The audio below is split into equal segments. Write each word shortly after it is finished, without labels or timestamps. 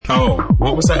Oh,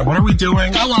 what was that? What are we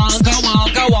doing? Go on, go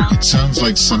on, go on. It sounds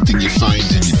like something you find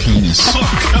in your penis. Oh,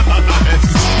 God.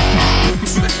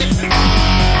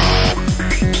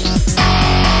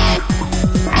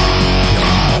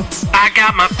 I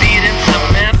got my feet in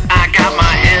cement, I got my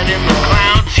head in the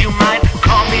clouds. You might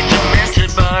call me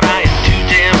demented, but I am too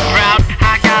damn proud.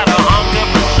 I got a hunger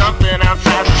for something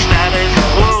outside the status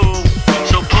quo.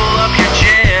 So pull up your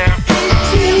chair.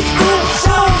 We are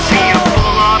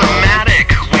full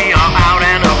automatic, we are out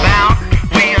and about.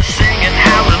 We are singing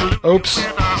hallelujah. Oops.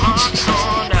 With our hearts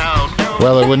torn out.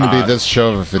 Well, it wouldn't be this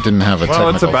show if it didn't have a technical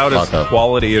Well, it's about as fuck-up.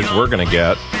 quality as we're going to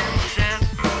get.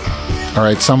 All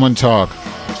right, someone talk.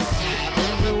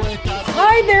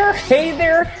 Hi there, hey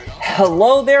there,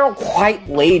 hello there, white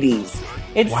ladies.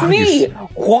 It's me,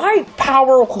 White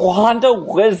Power Wanda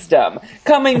Wisdom,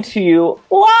 coming to you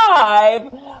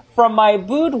live from my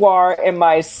boudoir in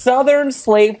my southern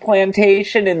slave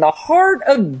plantation in the heart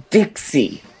of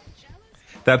Dixie.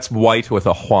 That's white with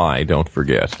a Y, don't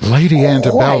forget. Lady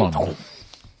Antebellum.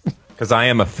 Because I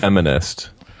am a feminist.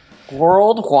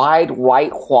 Worldwide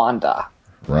White Wanda.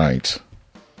 Right.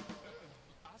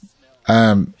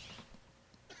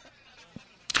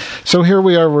 So here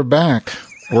we are. We're back.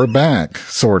 We're back,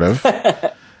 sort of.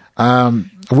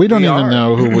 We don't even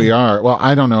know who we are. Well,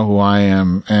 I don't know who I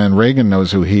am, and Reagan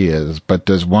knows who he is. But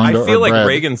does Wanda? I feel or like Brad?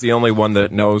 Reagan's the only one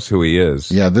that knows who he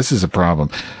is. Yeah, this is a problem.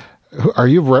 Are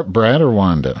you Brad or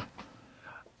Wanda?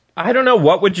 I don't know.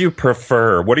 What would you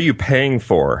prefer? What are you paying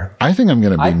for? I think I'm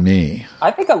going to be me.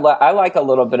 I think I like a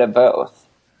little bit of both.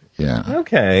 Yeah.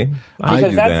 Okay.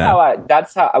 Because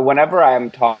that's how whenever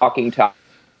I'm talking to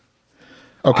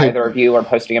either of you or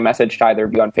posting a message to either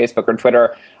of you on Facebook or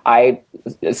Twitter, I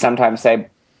sometimes say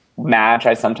Madge,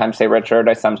 I sometimes say Richard,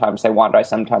 I sometimes say Wanda, I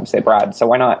sometimes say Brad. So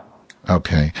why not?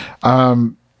 Okay.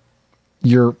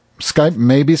 You're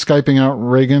maybe Skyping out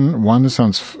Reagan. Wanda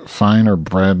sounds fine, or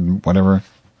Brad, whatever.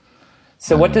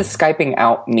 So what does Skyping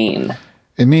out mean?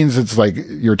 It means it's like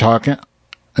you're talking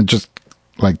just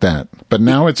like that. But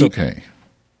now it's okay.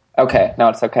 Okay, now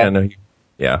it's okay.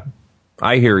 Yeah.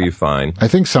 I hear you fine. I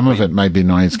think some of it might be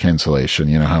noise cancellation.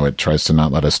 You know how it tries to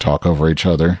not let us talk over each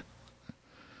other?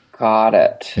 Got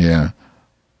it. Yeah.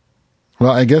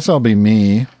 Well, I guess I'll be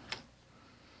me.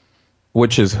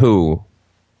 Which is who?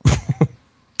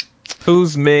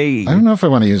 Who's me? I don't know if I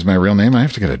want to use my real name. I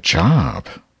have to get a job.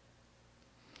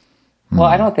 Well,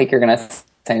 I don't think you're going to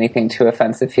say anything too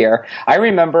offensive here. I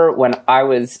remember when I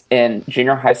was in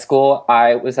junior high school,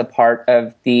 I was a part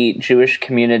of the Jewish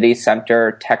Community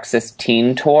Center Texas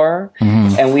Teen Tour,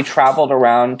 and we traveled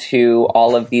around to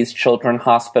all of these children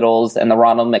hospitals and the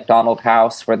Ronald McDonald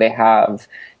House where they have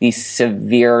these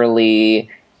severely,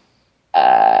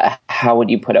 how would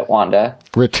you put it, Wanda?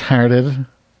 Retarded?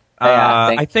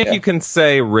 I think you can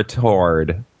say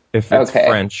retard. If it's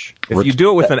French. If you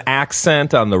do it with an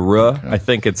accent on the R, I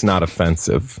think it's not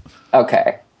offensive.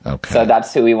 Okay. So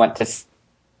that's who we went to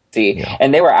see. Yeah.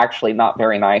 And they were actually not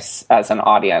very nice as an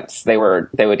audience. They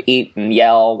would eat and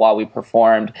yell while we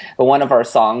performed. But one of our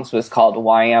songs was called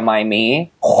Why Am I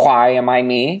Me? Why Am I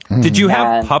Me? Did you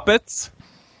have puppets?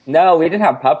 No, we didn't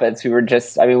have puppets. We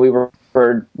were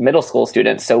middle school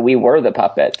students, so we were the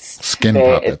puppets. Skin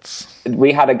puppets.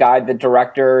 We had a guy, the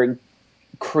director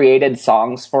created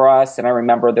songs for us, and I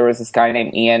remember there was this guy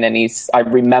named Ian, and I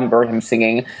remember him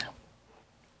singing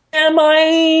Am I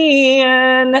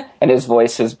Ian? And his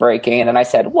voice was breaking, and then I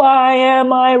said, Why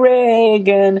am I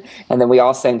Reagan? And then we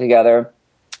all sang together,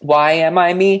 Why am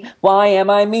I me? Why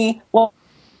am I me? Why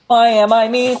am I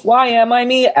me? Why am I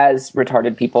me? As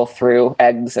retarded people threw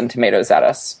eggs and tomatoes at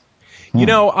us. You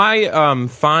know, I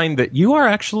find that you are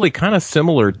actually kind of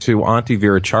similar to Auntie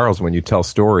Vera Charles when you tell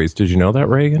stories. Did you know that,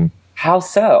 Reagan? How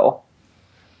so?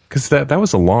 Because that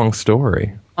was a long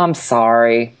story. I'm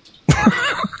sorry.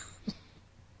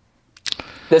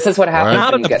 This is what happens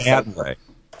Not when in you a get bad way.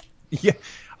 Yeah.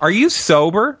 Are you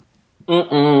sober?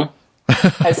 Mm-mm.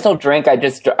 I still drink.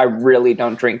 I really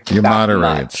don't drink You that moderate.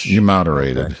 much. You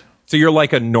moderated. So you're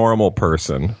like a normal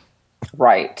person.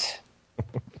 Right.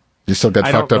 You still get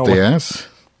fucked up the ass?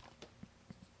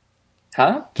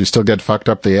 Huh? Do you still get fucked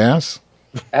up the ass?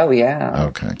 Oh, yeah.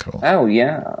 Okay, cool. Oh,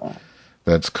 yeah.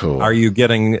 That's cool. Are you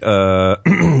getting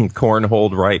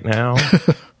cornholed right now?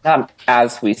 Not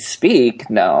as we speak,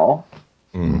 no.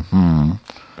 Mm-hmm.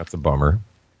 That's a bummer.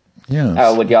 Yes.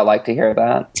 Oh, would y'all like to hear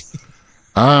that?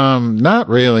 Not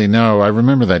really, no. I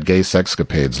remember that gay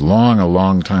sexcapades a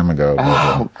long time ago.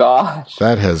 Oh, gosh.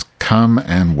 That has come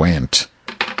and went.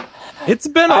 It's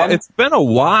been a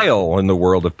while in the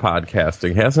world of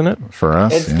podcasting, hasn't it? For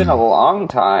us, It's been a long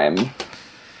time.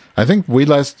 I think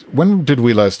when did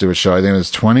we last do a show? I think it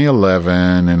was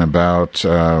 2011 in about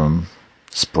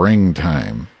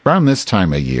springtime. Around this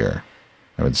time of year,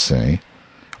 I would say.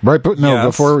 Right, but no,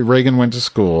 before Reagan went to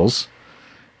schools.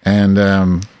 And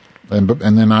then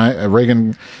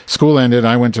Reagan school ended,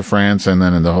 I went to France, and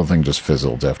then the whole thing just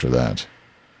fizzled after that.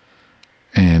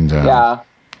 And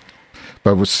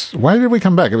but why did we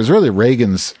come back? It was really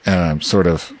Reagan's sort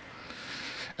of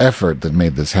effort that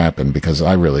made this happen, because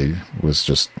I really was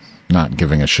just not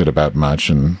giving a shit about much,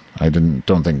 and I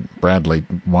don't think Bradley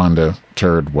Wanda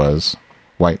Turd was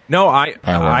white. No,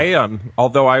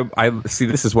 although I see,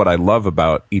 this is what I love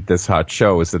about Eat This Hot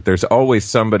Show, is that there's always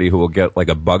somebody who will get like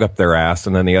a bug up their ass,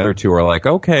 and then the other two are like,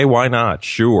 okay, why not?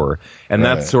 Sure. And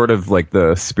that's sort of like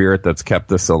the spirit that's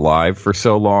kept us alive for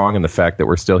so long, and the fact that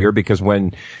we're still here, because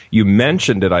when you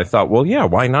mentioned it, I thought, well, yeah,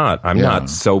 why not? I'm not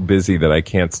so busy that I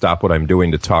can't stop what I'm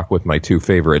doing to talk with my two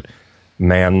favorite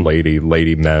ladies.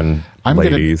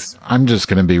 I'm just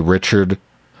going to be Richard,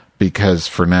 because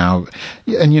for now,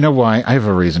 and you know why? I have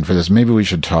a reason for this. Maybe we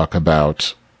should talk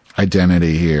about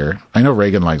identity here. I know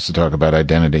Reagan likes to talk about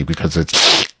identity because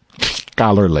it's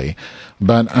scholarly,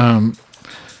 but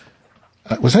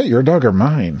was that your dog or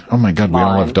mine? Oh my God, we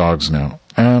all have dogs now.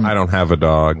 I don't have a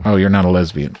dog. Oh, you're not a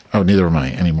lesbian. Oh, neither am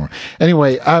I anymore.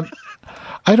 Anyway, I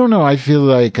don't know. I feel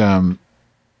like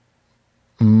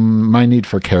my need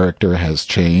for character has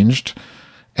changed,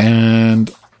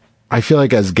 and I feel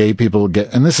like as gay people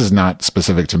get, and this is not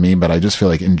specific to me, but I just feel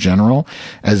like in general,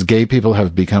 as gay people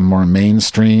have become more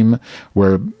mainstream,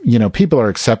 where, you know, people are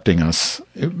accepting us,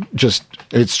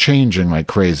 it's changing like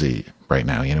crazy right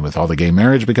now, you know, with all the gay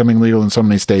marriage becoming legal in so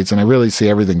many states, and I really see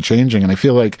everything changing, and I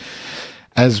feel like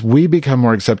as we become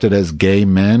more accepted as gay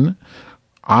men,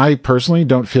 I personally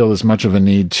don't feel as much of a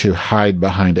need to hide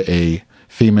behind a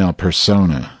female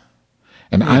persona.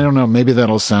 And I don't know, maybe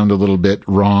that'll sound a little bit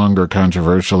wrong or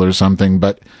controversial or something,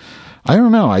 but I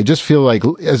don't know. I just feel like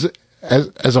as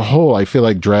a whole, I feel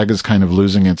like drag is kind of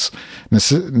losing its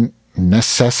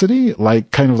necessity,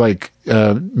 like kind of like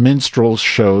minstrel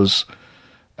shows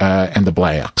and the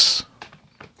blacks.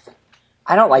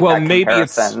 I don't like that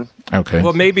comparison. Okay.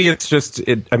 Well, maybe it's just,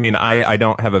 I mean, I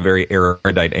don't have a very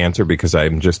erudite answer because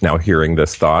I'm just now hearing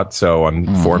this thought, so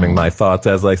I'm forming my thoughts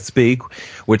as I speak,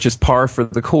 which is par for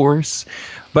the course.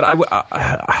 But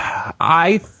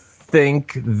I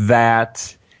think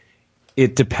that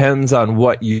it depends on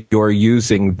what you're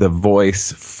using the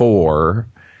voice for,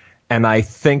 and I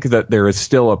think that there is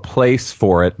still a place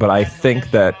for it, but I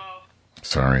think that...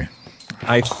 Sorry.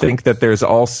 I think that there's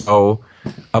also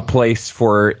a place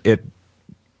for it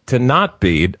to not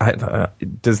be.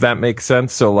 Does that make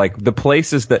sense? So, like, the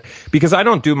places that... Because I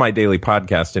don't do my daily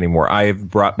podcast anymore. I've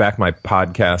brought back my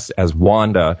podcast as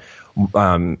Wanda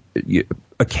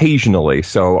occasionally,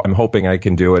 so I'm hoping I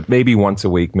can do it maybe once a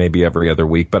week, maybe every other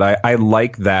week. But I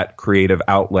like that creative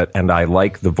outlet, and I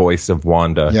like the voice of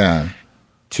Wanda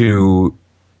to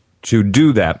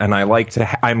do that. And I like to...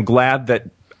 I'm glad that...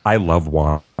 I love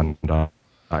Wanda.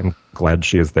 I'm glad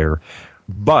she is there.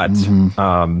 But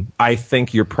I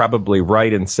think you're probably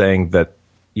right in saying that,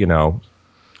 you know,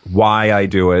 why I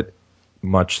do it,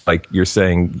 much like you're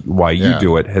saying why you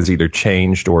do it, has either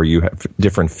changed or you have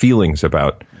different feelings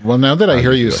about. Well, now that I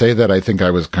hear you say that, I think I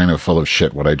was kind of full of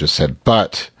shit what I just said.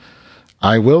 But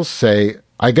I will say,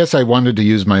 I guess I wanted to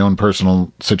use my own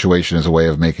personal situation as a way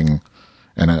of making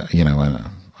a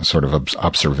sort of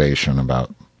observation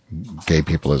about gay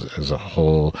people as a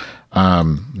whole.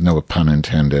 No pun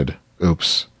intended.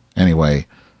 Oops. Anyway,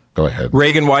 go ahead.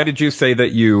 Reagan, why did you say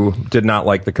that you did not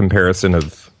like the comparison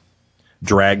of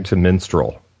drag to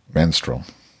minstrel? Minstrel.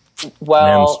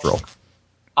 Well,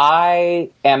 I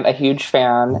am a huge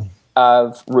fan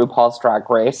of RuPaul's Drag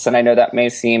Race, and I know that may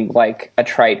seem like a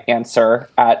trite answer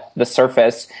at the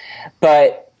surface,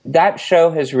 but that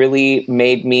show has really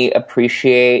made me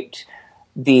appreciate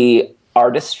the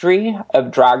artistry of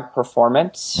drag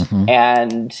performance,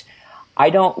 and I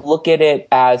don't look at it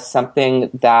as something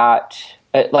that,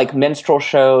 like, minstrel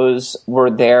shows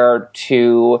were there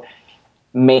to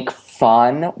make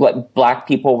fun. Like, black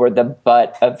people were the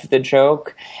butt of the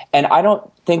joke, and I don't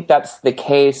think that's the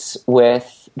case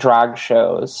with drag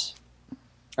shows.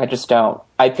 I just don't.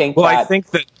 I think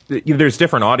that there's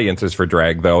different audiences for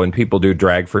drag, though, and people do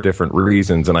drag for different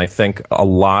reasons, and I think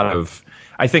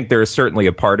I think there is certainly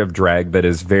a part of drag that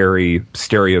is very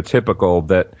stereotypical,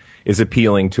 that is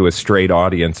appealing to a straight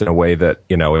audience in a way that,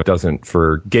 you know, it doesn't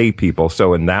for gay people.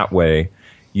 So in that way,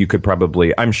 you could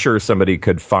probably, I'm sure somebody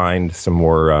could find some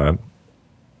more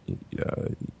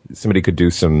somebody could do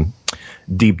some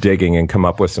deep digging and come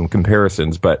up with some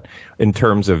comparisons. But in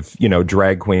terms of,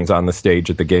 drag queens on the stage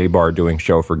at the gay bar doing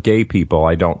show for gay people,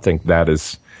 I don't think that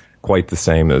is quite the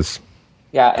same as...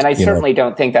 Yeah, and I certainly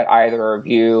don't think that either of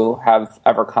you have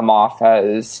ever come off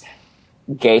as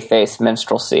gay-faced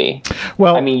minstrelsy.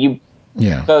 Well, I mean, you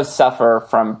both suffer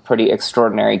from pretty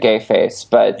extraordinary gay face,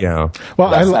 but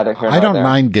that's neither here nor I don't there.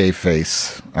 mind gay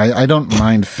face. I don't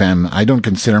mind femme. I don't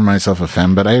consider myself a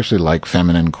femme, but I actually like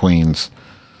feminine queens.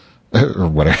 Or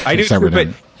whatever. I do too, but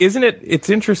isn't it? It's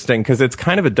interesting because it's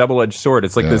kind of a double-edged sword.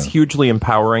 It's like this hugely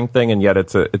empowering thing, and yet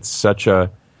it's the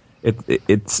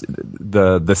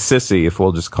sissy, if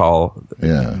we'll just call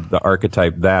the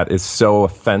archetype that, is so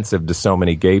offensive to so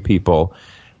many gay people.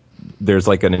 There's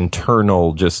like an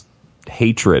internal just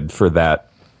hatred for that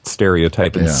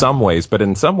stereotype in some ways, but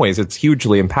in some ways it's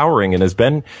hugely empowering and has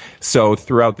been so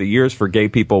throughout the years for gay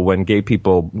people. When gay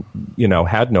people,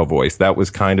 had no voice, that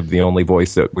was kind of the only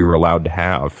voice that we were allowed to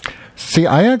have. See,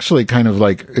 I actually kind of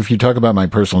like, if you talk about my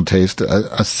personal taste,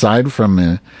 aside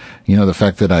from, the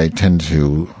fact that I tend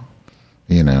to,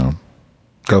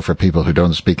 go for people who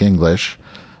don't speak English,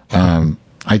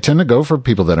 I tend to go for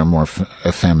people that are more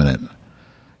effeminate.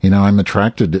 I'm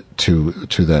attracted to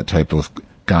that type of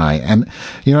guy. And,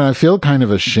 I feel kind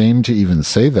of ashamed to even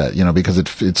say that, because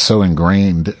it's so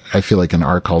ingrained, I feel like, in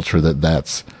our culture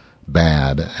that's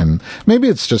bad. And maybe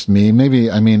it's just me.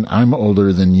 Maybe, I'm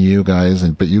older than you guys,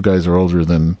 but you guys are older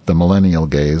than the millennial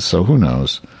gays, so who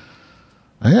knows?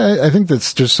 I think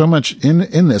that's just so much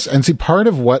in this. And see, part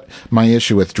of what my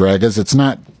issue with drag is, it's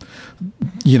not,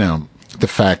 the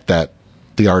fact that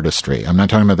the artistry. I'm not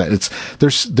talking about that.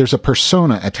 There's a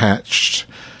persona attached.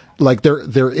 Like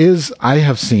there is, I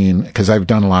have seen, because I've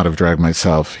done a lot of drag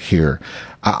myself here,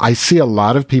 I see a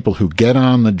lot of people who get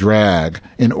on the drag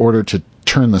in order to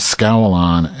turn the scowl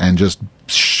on and just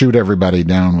shoot everybody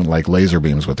down with like laser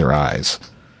beams with their eyes.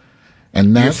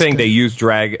 And that's, you're saying they use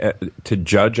drag to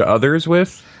judge others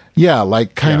with? Yeah,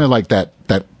 like kind of like that,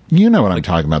 you know what I'm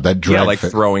talking about, that drag. Yeah, like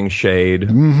throwing shade.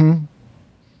 Mm-hmm.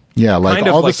 Yeah, like kind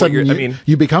of all of a sudden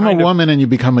you become a woman and you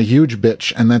become a huge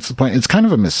bitch, and that's the point. It's kind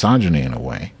of a misogyny in a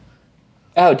way.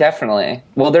 Oh, definitely.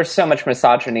 Well, there's so much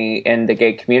misogyny in the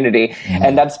gay community,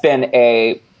 and that's been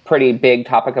a pretty big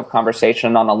topic of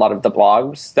conversation on a lot of the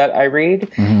blogs that I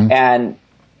read. And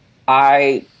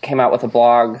I came out with a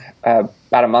blog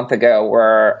about a month ago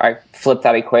where I flipped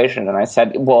that equation and I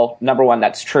said, well, number one,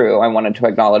 that's true. I wanted to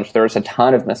acknowledge there's a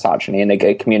ton of misogyny in the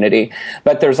gay community,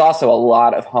 but there's also a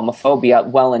lot of homophobia,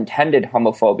 well-intended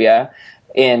homophobia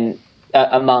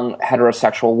among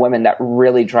heterosexual women that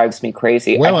really drives me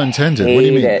crazy. Well-intended? What do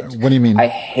you mean? What do you mean? I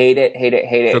hate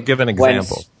it. So give an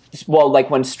example. Like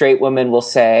when straight women will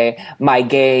say, my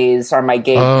gays, or my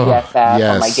gay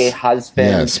BFF, or my gay husband.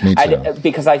 Yes, me too.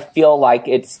 Because I feel like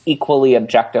it's equally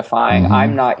objectifying.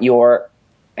 I'm not your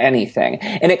anything.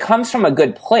 And it comes from a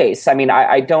good place.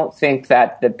 I don't think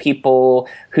that the people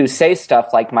who say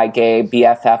stuff like my gay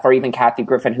BFF, or even Kathy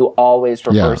Griffin, who always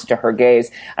refers to her gays,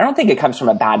 I don't think it comes from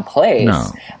a bad place.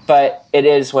 No. But it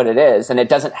is what it is. And it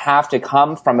doesn't have to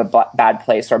come from a bad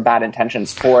place or bad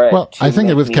intentions for it. Well, I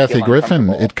think with Kathy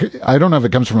Griffin, I don't know if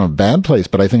it comes from a bad place,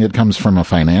 but I think it comes from a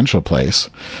financial place.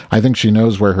 I think she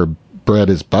knows where her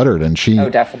bread is buttered, and she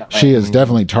is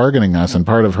definitely targeting us. And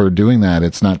part of her doing that,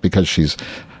 it's not because she's,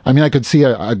 I could see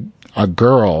a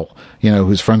girl,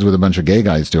 who's friends with a bunch of gay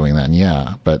guys doing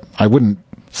that, but I wouldn't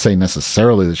say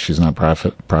necessarily that she's not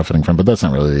profiting from, but that's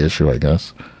not really the issue, I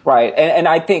guess. Right. And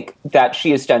I think that she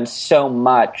has done so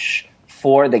much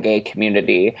for the gay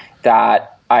community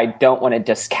that I don't want to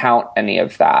discount any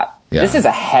of that. Yeah. This is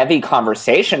a heavy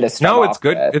conversation to start. No, it's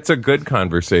good. With. It's a good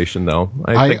conversation, though.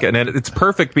 I think, and it's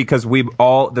perfect because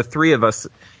the three of us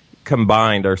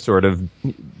combined, are sort of,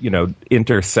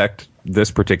 intersect this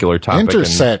particular topic.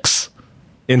 Intersex.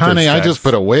 Honey, I just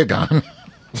put a wig on.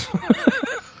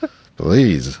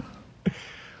 Please.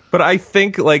 But I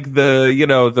think like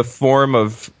the form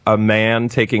of a man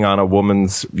taking on a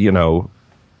woman's,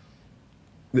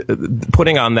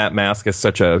 putting on that mask is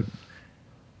such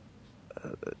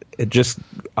it just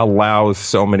allows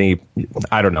so many,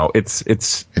 I don't know, it's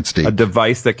deep. A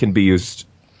device that can be used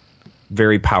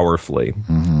very powerfully.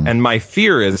 And my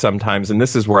fear is sometimes, and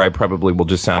this is where I probably will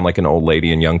just sound like an old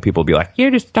lady and young people will be like, you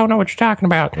just don't know what you're talking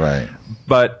about. Right.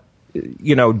 But,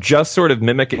 just sort of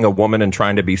mimicking a woman and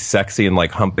trying to be sexy and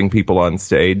like humping people on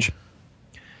stage,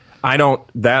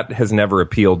 that has never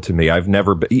appealed to me. I've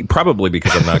never been, probably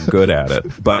because I'm not good at it,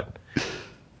 but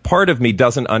part of me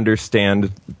doesn't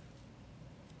understand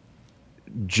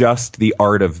just the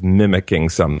art of mimicking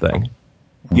something.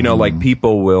 You know, like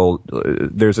people will,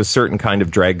 there's a certain kind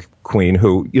of drag queen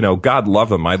who, you know, God love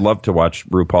them. I love to watch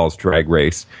RuPaul's Drag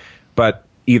Race, but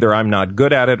either I'm not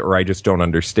good at it or I just don't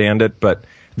understand it. But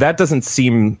that doesn't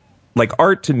seem like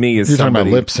art to me. You're talking about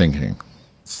lip syncing.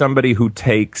 Somebody who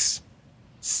takes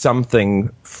something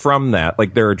from that,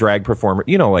 like they're a drag performer,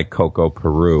 you know, like Coco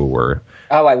Peru or...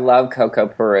 Oh, I love Coco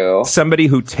Peru. Somebody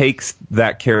who takes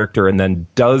that character and then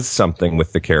does something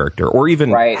with the character, or even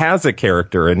has a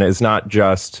character and is not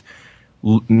just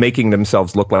making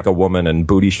themselves look like a woman and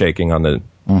booty shaking on the...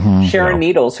 Sharon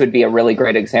Needles would be a really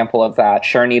great example of that.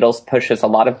 Sharon Needles pushes a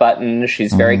lot of buttons.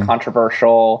 She's very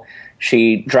controversial.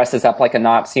 She dresses up like a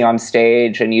Nazi on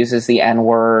stage and uses the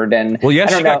N-word. And well, yeah,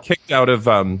 she got kicked out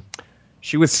of...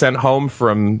 she was sent home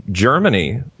from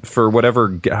Germany for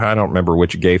whatever, I don't remember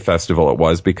which gay festival it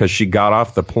was, because she got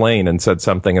off the plane and said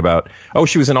something about,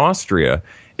 she was in Austria.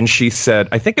 And she said,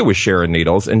 I think it was Sharon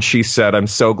Needles, and she said, I'm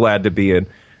so glad to be in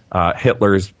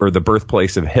Hitler's, or the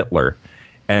birthplace of Hitler.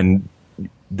 And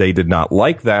they did not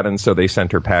like that, and so they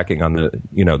sent her packing on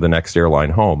the next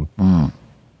airline home.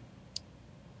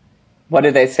 What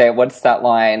did they say? What's that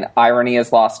line? Irony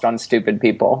is lost on stupid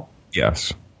people.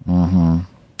 Yes.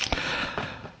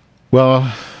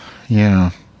 Well,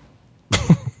 yeah.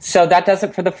 So that does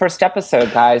it for the first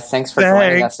episode, guys. Thanks for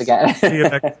joining us again. See you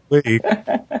next week.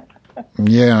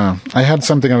 Yeah. I had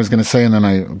something I was going to say, and then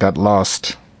I got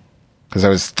lost because I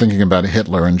was thinking about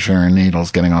Hitler and Sharon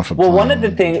Needles getting off a plane. Well,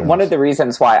 one of the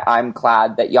reasons why I'm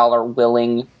glad that y'all are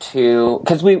willing to,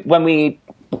 because when we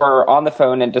were on the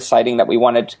phone and deciding that we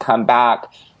wanted to come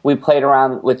back, we played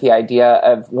around with the idea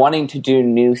of wanting to do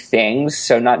new things.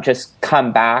 So not just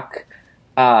come back,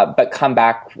 but come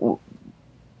back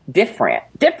different.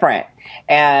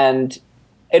 And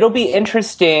it'll be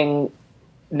interesting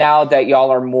now that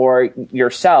y'all are more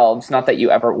yourselves, not that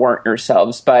you ever weren't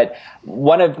yourselves, but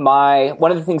one of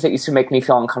the things that used to make me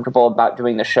feel uncomfortable about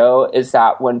doing the show is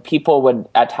that when people would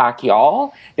attack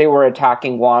y'all, they were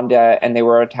attacking Wanda and they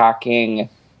were attacking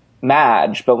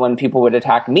Madge, but when people would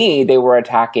attack me, they were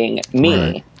attacking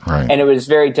me. Right. And it was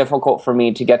very difficult for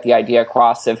me to get the idea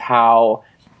across of how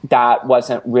that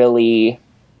wasn't really,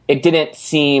 it didn't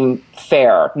seem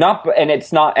fair. And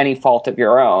it's not any fault of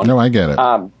your own. No, I get it.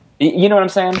 You know what I'm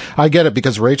saying? I get it,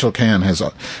 because Rachel Cann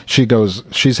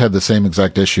she's had the same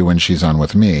exact issue when she's on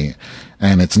with me,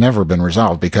 and it's never been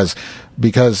resolved because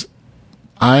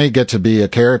I get to be a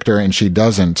character and she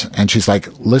doesn't, and she's like,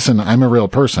 listen, I'm a real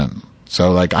person.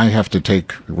 So, like, I have to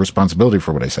take responsibility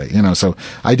for what I say, so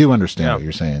I do understand what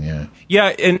you're saying, yeah.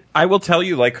 Yeah, and I will tell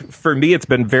you, like, for me, it's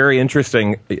been very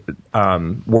interesting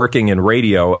working in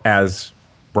radio as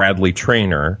Bradley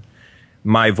Traynor.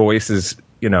 My voice is,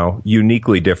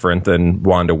 uniquely different than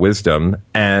Wanda Wisdom,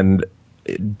 and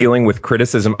dealing with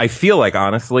criticism. I feel like,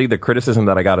 honestly, the criticism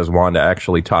that I got as Wanda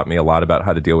actually taught me a lot about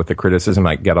how to deal with the criticism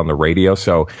I get on the radio.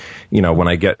 So, when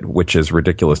I get, which is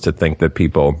ridiculous to think that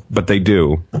people, but they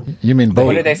do. You mean both?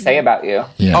 What do they say about you?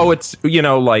 Yeah. Oh, it's,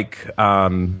 like...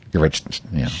 You're rich,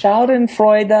 yeah.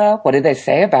 Schadenfreude, what do they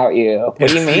say about you? What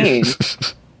do you mean?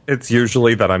 It's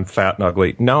usually that I'm fat and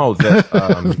ugly. No,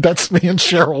 that that's me and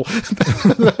Cheryl.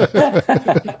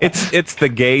 It's the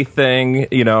gay thing,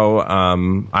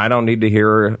 I don't need to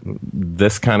hear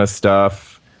this kind of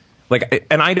stuff. Like,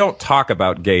 and I don't talk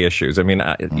about gay issues. I mean,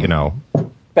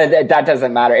 But that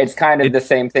doesn't matter. It's kind of the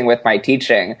same thing with my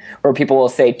teaching, where people will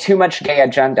say too much gay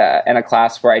agenda in a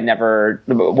class where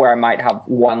I might have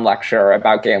one lecture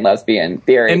about gay and lesbian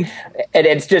theory. And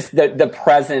it's just the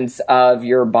presence of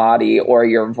your body or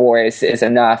your voice is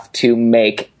enough to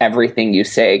make everything you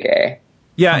say gay.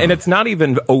 Yeah, and it's not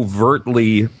even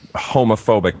overtly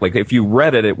homophobic. Like, if you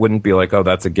read it, it wouldn't be like, oh,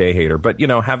 that's a gay hater. But,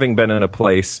 having been in a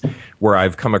place where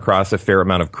I've come across a fair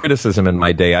amount of criticism in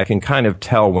my day, I can kind of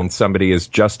tell when somebody is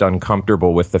just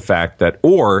uncomfortable with the fact that,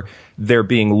 or they're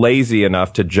being lazy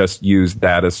enough to just use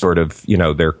that as sort of,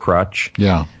 their crutch.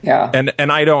 Yeah. Yeah.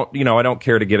 And I don't, I don't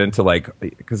care to get into, like,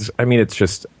 because, I mean, it's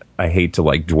just, I hate to,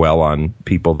 like, dwell on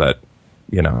people that,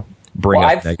 bring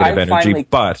up negative energy.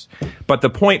 But the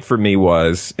point for me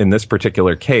was, in this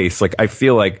particular case, like, I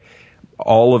feel like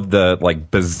all of the, like,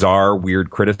 bizarre, weird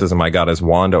criticism I got as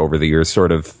Wanda over the years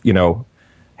sort of,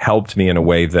 helped me in a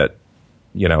way that,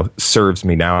 serves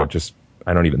me now. Just,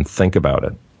 I don't even think about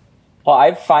it. Well,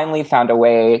 I've finally found a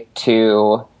way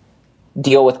to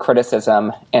deal with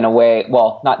criticism in a way,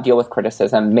 well, not deal with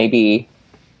criticism, maybe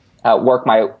work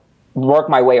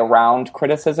my way around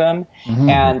criticism. Mm-hmm.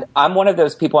 And I'm one of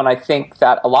those people, and I think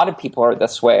that a lot of people are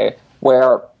this way,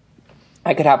 where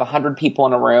I could have 100 people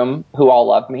in a room who all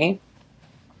love me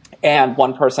and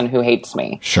one person who hates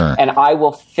me. Sure. And I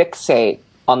will fixate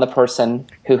on the person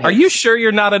who hates. Are you sure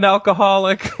you're not an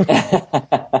alcoholic?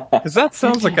 Because that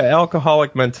sounds like an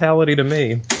alcoholic mentality to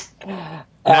me.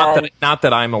 Not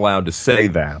that I'm allowed to say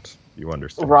that. You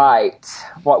understand? Right.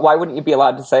 Why wouldn't you be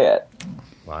allowed to say it?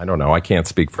 Well, I don't know. I can't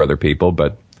speak for other people,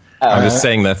 but I'm just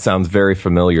saying that sounds very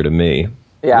familiar to me.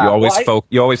 Yeah.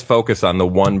 You always focus on the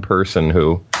one person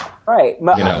who... Right.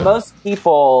 Most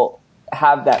people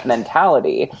have that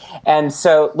mentality. And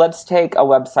so let's take a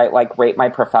website like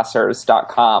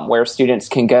ratemyprofessors.com, where students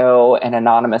can go and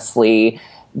anonymously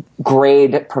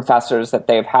grade professors that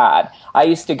they've had. I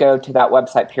used to go to that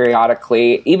website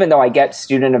periodically, even though I get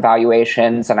student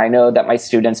evaluations and I know that my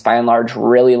students by and large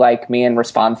really like me and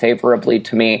respond favorably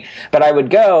to me. But I would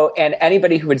go, and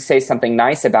anybody who would say something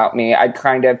nice about me, I'd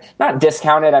kind of not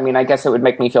discount it. I mean, I guess it would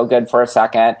make me feel good for a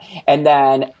second. And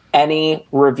then any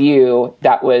review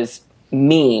that was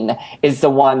mean is the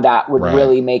one that would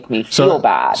really make me feel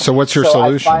bad. So what's your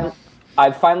solution?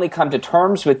 I've finally come to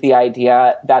terms with the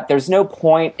idea that there's no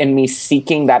point in me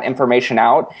seeking that information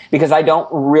out, because I don't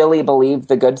really believe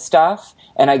the good stuff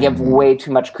and I give way too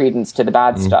much credence to the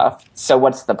bad stuff. So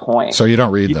what's the point? So you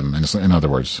don't read them, in other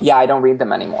words? Yeah, I don't read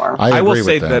them anymore. I will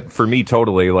say that for me,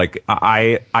 totally. Like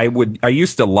I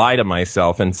used to lie to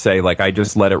myself and say, like, I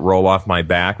just let it roll off my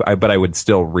back, but I would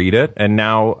still read it. And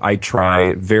now I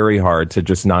try very hard to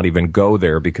just not even go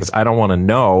there, because I don't want to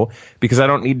know, because I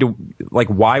don't need to. Like,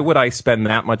 why would I spend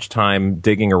that much time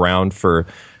digging around for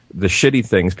the shitty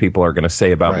things people are going to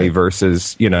say about me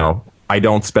versus, I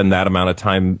don't spend that amount of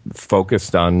time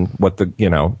focused on what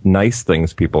the, nice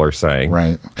things people are saying.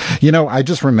 Right. I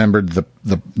just remembered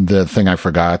the thing I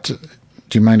forgot.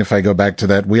 Do you mind if I go back to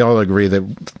that? We all agree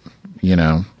that,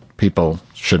 people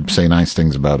should say nice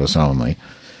things about us only.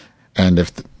 And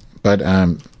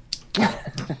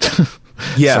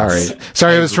yes.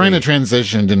 Sorry, I was trying to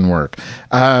transition, didn't work.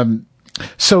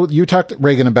 So you talked,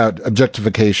 Reagan, about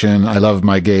objectification. I love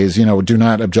my gays. Do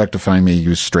not objectify me,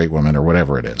 you straight woman, or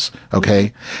whatever it is.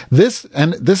 Okay? This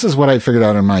is what I figured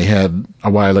out in my head a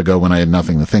while ago when I had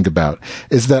nothing to think about,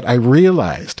 is that I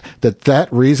realized that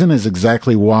reason is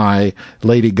exactly why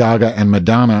Lady Gaga and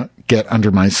Madonna get under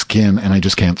my skin and I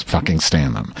just can't fucking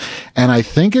stand them. And I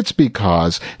think it's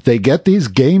because they get these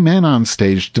gay men on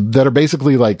stage that are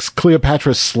basically like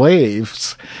Cleopatra's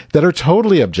slaves that are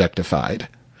totally objectified.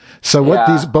 So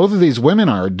what both of these women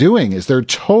are doing is they're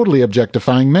totally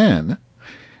objectifying men.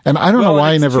 And I don't know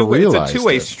why I never realized. It's a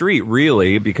two-way street,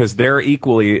 really, because they're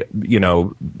equally,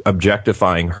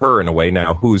 objectifying her in a way.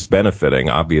 Now, who's benefiting?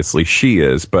 Obviously, she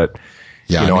is. But,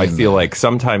 I feel like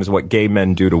sometimes what gay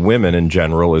men do to women in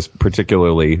general is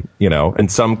particularly,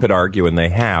 and some could argue, and they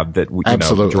have, that,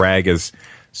 drag is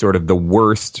sort of the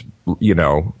worst,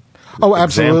 Oh,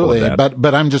 absolutely.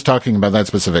 But I'm just talking about that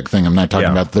specific thing. I'm not talking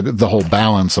about the whole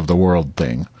balance of the world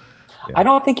thing. Yeah. I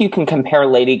don't think you can compare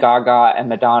Lady Gaga and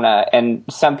Madonna, and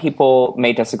some people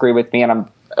may disagree with me, and I'm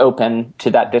open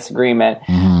to that disagreement.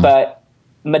 Mm-hmm. But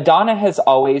Madonna has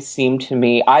always seemed to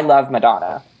me, I love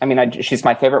Madonna. I mean, she's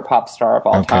my favorite pop star of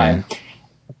all time.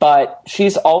 But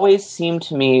she's always seemed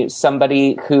to me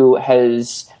somebody who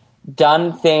has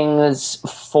done things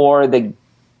for the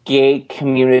gay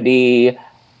community,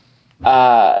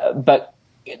 but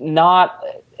not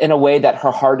in a way that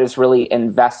her heart is really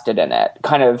invested in it.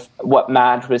 Kind of what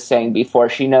Madge was saying before.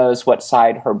 She knows what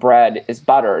side her bread is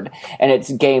buttered. And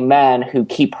it's gay men who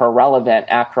keep her relevant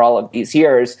after all of these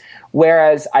years.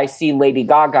 Whereas I see Lady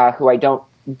Gaga, who I don't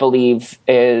believe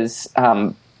is,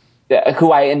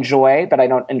 who I enjoy, but I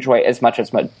don't enjoy as much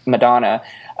as Madonna.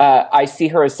 I see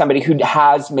her as somebody who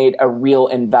has made a real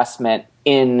investment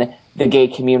in the gay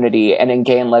community and in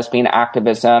gay and lesbian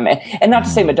activism. And not to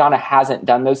say Madonna hasn't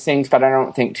done those things, but I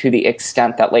don't think to the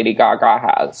extent that Lady Gaga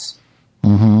has.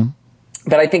 Mm-hmm.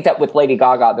 But I think that with Lady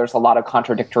Gaga, there's a lot of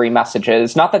contradictory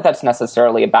messages. Not that that's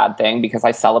necessarily a bad thing, because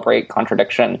I celebrate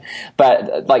contradiction,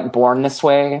 but like Born This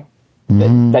Way,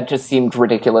 that just seemed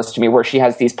ridiculous to me, where she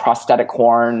has these prosthetic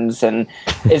horns. And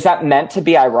is that meant to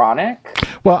be ironic?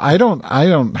 Well, I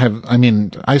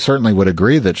certainly would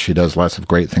agree that she does lots of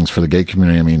great things for the gay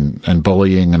community, and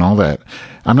bullying and all that.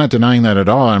 I'm not denying that at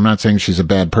all. I'm not saying she's a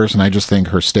bad person. I just think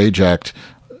her stage act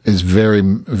is very,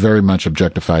 very much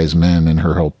objectifies men, and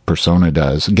her whole persona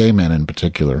does, gay men in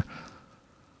particular.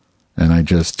 And I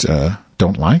just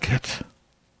don't like it.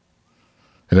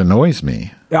 It annoys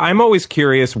me. I'm always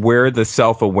curious where the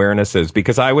self-awareness is,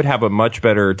 because I would have a much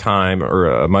better time,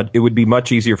 or it would be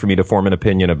much easier for me to form an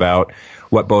opinion about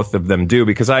what both of them do,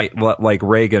 because like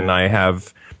Reagan, I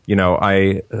have,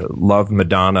 I love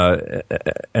Madonna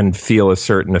and feel a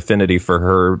certain affinity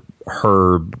for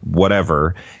her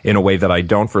whatever, in a way that I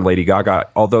don't for Lady Gaga,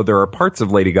 although there are parts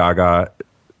of Lady Gaga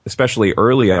especially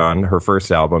early on her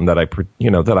first album that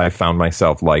I found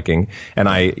myself liking, and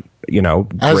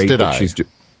great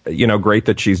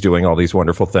that she's doing all these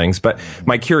wonderful things. But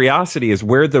my curiosity is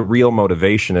where the real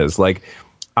motivation is. Like,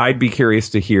 I'd be curious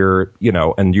to hear,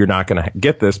 and you're not going to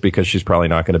get this because she's probably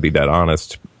not going to be that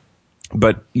honest.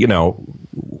 But,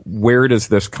 where does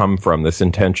this come from, this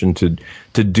intention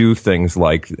to do things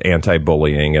like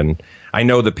anti-bullying? And I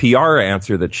know the PR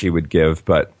answer that she would give,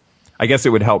 but I guess it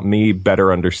would help me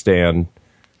better understand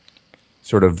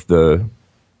sort of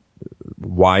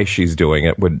why she's doing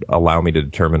it, would allow me to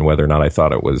determine whether or not I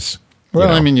thought it was.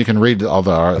 Well, you can read all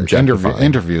the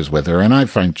interviews with her, and I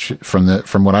find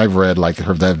from what I've read, like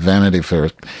that Vanity Fair,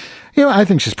 I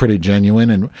think she's pretty genuine,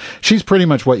 and she's pretty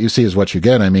much what you see is what you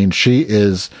get. I mean, she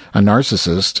is a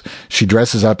narcissist. She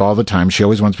dresses up all the time. She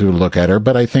always wants people to look at her,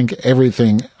 but I think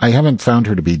I haven't found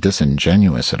her to be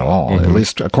disingenuous at all, at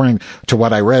least according to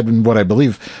what I read and what I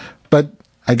believe. But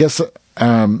I guess,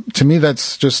 to me,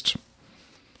 that's just,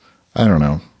 I don't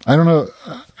know. I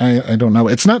don't know.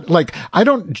 It's not like, I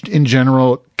don't, in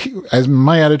general, as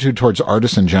my attitude towards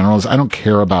artists in general is I don't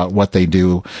care about what they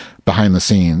do behind the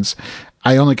scenes.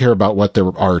 I only care about what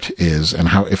their art is and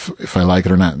how, if I like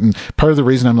it or not. And part of the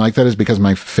reason I'm like that is because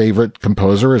my favorite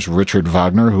composer is Richard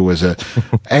Wagner, who was a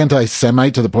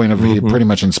anti-Semite to the point of he pretty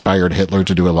much inspired Hitler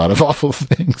to do a lot of awful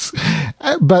things.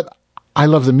 But I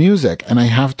love the music and I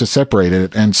have to separate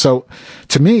it. And so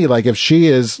to me, like, if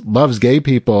she loves gay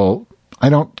people,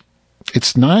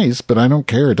 it's nice, but I don't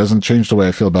care. It doesn't change the way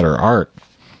I feel about her art.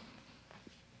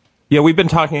 Yeah, we've been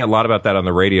talking a lot about that on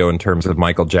the radio in terms of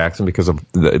Michael Jackson because of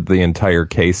the entire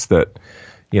case that,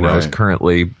 is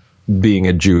currently being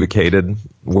adjudicated,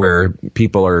 where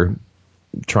people are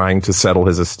trying to settle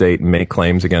his estate and make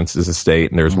claims against his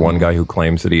estate. And there's one guy who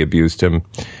claims that he abused him.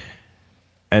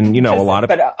 And, a lot of...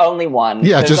 But only one.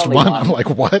 Yeah, just one. I'm like,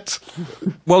 what?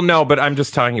 Well, no, but I'm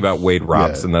just talking about Wade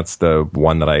Robson. Yeah. That's the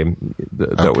one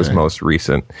that was most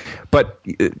recent. But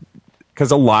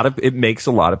because it makes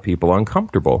a lot of people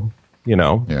uncomfortable,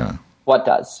 Yeah. What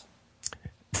does?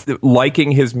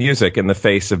 Liking his music in the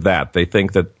face of that. They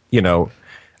think that,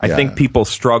 I think people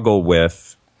struggle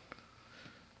with,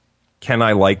 can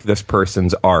I like this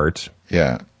person's art?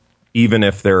 Yeah. Even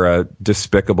if they're a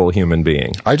despicable human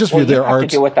being. I just view their art. You have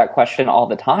to deal with that question all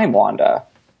the time, Wanda.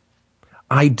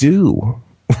 I do.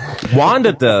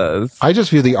 Wanda does. I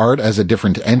just view the art as a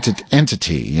different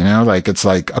entity, like it's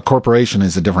like a corporation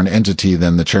is a different entity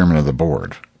than the chairman of the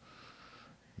board.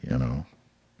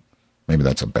 Maybe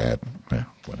that's a bad. Yeah,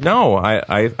 no,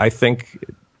 I think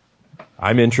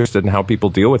I'm interested in how people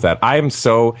deal with that.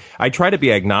 I try to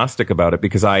be agnostic about it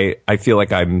because I feel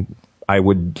like I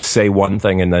would say one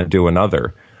thing and then do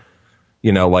another.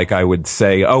 Like I would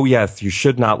say, oh, yes, you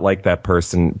should not like that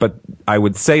person. But I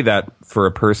would say that for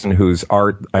a person whose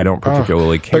art I don't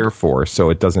particularly care for. So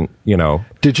it doesn't,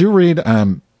 Did you read,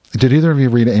 did either of you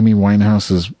read Amy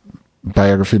Winehouse's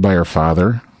biography by her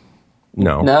father?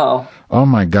 No. Oh,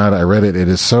 my God, I read it. It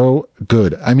is so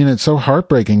good. I mean, it's so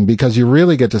heartbreaking because you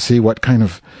really get to see what kind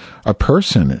of a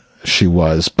person she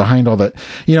was behind all that,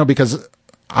 because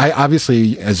I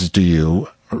obviously, as do you,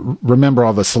 remember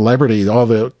all the celebrity, all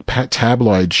the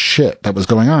tabloid shit that was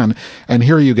going on. And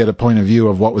here you get a point of view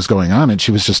of what was going on. And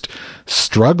she was just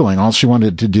struggling. All she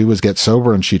wanted to do was get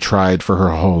sober, and she tried for her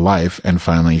whole life. And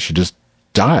finally she just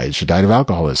died. She died of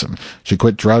alcoholism. She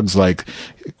quit drugs like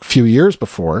a few years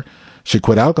before. She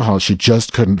quit alcohol. She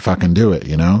just couldn't fucking do it,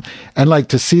 And like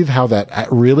to see how that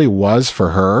really was for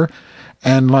her,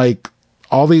 and like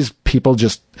all these people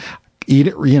just eat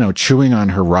it, chewing on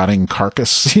her rotting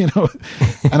carcass,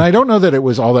 And I don't know that it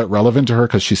was all that relevant to her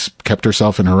because she kept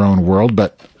herself in her own world,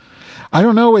 but I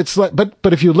don't know. It's like,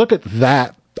 but if you look at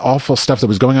that awful stuff that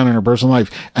was going on in her personal life,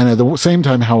 and at the same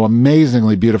time, how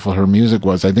amazingly beautiful her music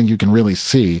was, I think you can really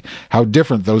see how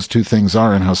different those two things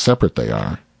are and how separate they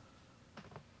are.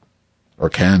 Or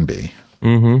can be.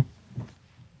 Mm-hmm.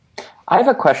 I have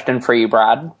a question for you,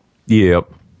 Brad.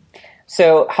 Yep.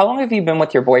 So, how long have you been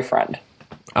with your boyfriend?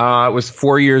 It was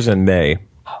 4 years in May.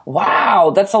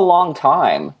 Wow, that's a long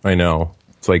time. I know.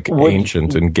 It's like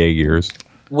ancient in gay years.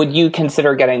 Would you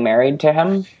consider getting married to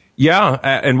him? Yeah,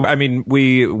 and I mean,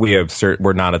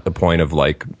 we're not at the point of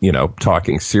like,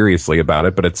 talking seriously about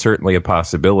it, but it's certainly a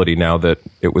possibility now that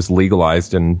it was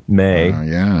legalized in May.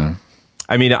 Yeah.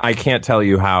 I mean, I can't tell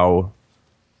you how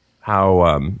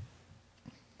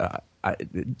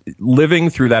living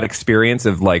through that experience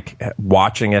of like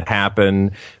watching it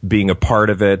happen, being a part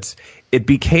of it, it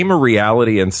became a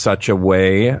reality in such a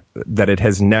way that it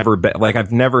has never been, like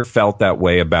I've never felt that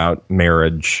way about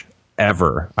marriage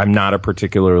ever. I'm not a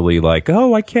particularly like,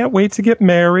 oh, I can't wait to get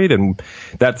married. And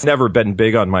that's never been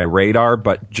big on my radar,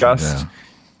 but just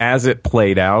as it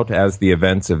played out, as the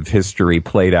events of history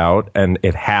played out and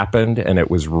it happened and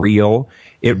it was real,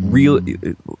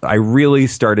 I really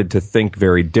started to think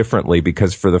very differently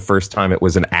because for the first time it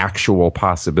was an actual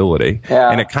possibility.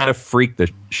 Yeah. And it kind of freaked the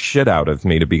shit out of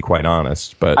me, to be quite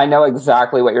honest. But I know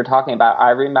exactly what you're talking about. I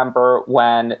remember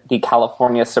when the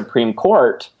California Supreme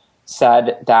Court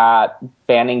said that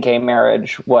banning gay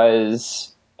marriage was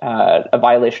a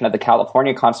violation of the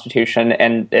California Constitution,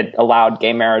 and it allowed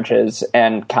gay marriages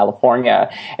in California.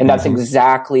 And that's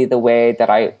exactly the way that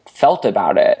I felt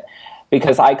about it,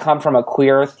 because I come from a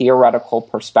queer theoretical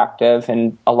perspective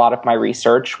in a lot of my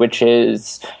research, which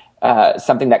is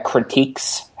something that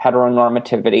critiques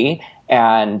heteronormativity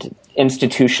and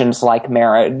institutions like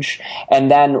marriage.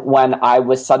 And then when I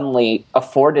was suddenly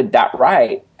afforded that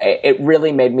right, it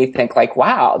really made me think like,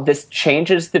 wow, this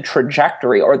changes the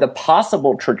trajectory or the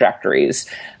possible trajectories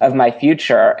of my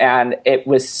future. And it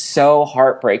was so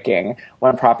heartbreaking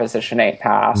when Proposition 8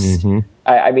 passed.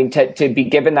 I mean, to be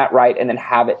given that right and then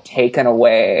have it taken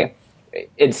away,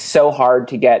 it's so hard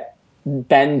to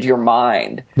bend your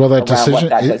mind around what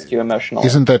that does to you emotionally.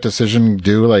 Isn't that decision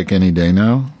due like any day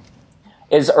now?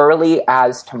 As early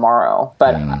as tomorrow.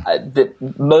 But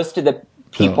most of the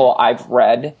people I've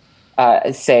read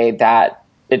say that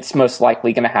it's most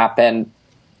likely going to happen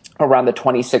around the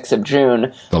 26th of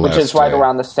June, which is right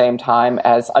around the same time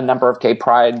as a number of gay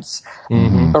prides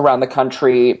around the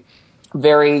country,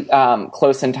 very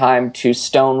close in time to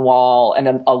Stonewall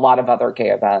and a lot of other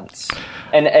gay events.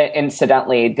 And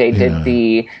incidentally, they did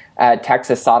the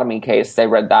Texas sodomy case. They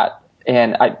read that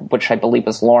which I believe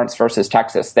was Lawrence versus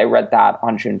Texas. They read that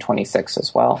on June 26th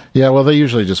as well. Yeah, well, they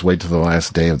usually just wait till the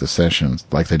last day of the session,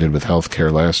 like they did with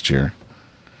healthcare last year.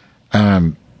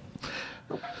 So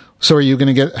are you going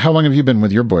to get... How long have you been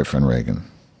with your boyfriend, Reagan?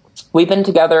 We've been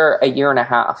together a year and a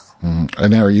half.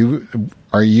 And are you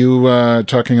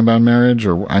talking about marriage?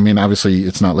 Or, I mean, obviously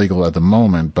it's not legal at the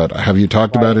moment, but have you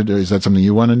talked about it? Is that something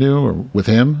you want to do or with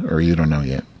him, or you don't know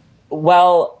yet?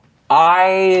 Well,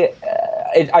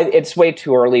 it's way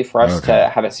too early for us to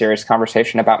have a serious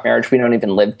conversation about marriage. We don't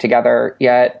even live together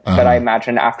yet, but I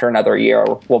imagine after another year,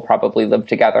 we'll probably live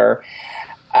together.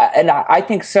 And I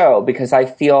think so, because I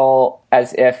feel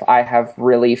as if I have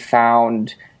really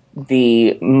found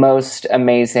the most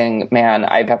amazing man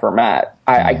I've ever met.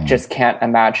 I just can't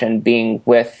imagine being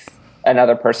with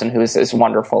another person who is as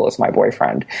wonderful as my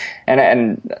boyfriend.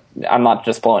 And I'm not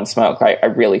just blowing smoke. I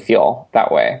really feel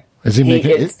that way. Is he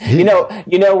making? You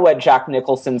know what Jack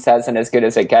Nicholson says in As Good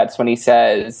as It Gets when he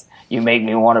says, "You make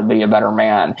me want to be a better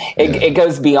man." It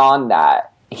goes beyond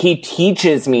that. He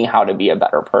teaches me how to be a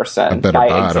better person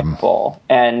by example,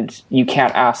 and you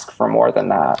can't ask for more than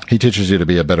that. He teaches you to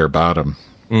be a better bottom.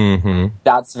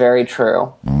 That's very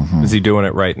true. Is he doing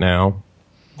it right now?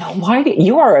 Why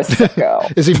you are a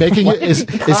sicko? Is he making you?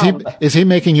 Is he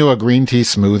making you a green tea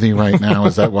smoothie right now?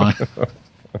 Is that why?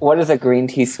 What is a green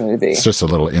tea smoothie? It's just a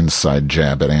little inside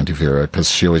jab at Auntie Vera, because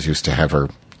she always used to have her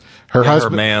husband. Her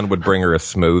man would bring her a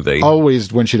smoothie.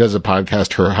 Always, when she does a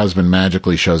podcast, her husband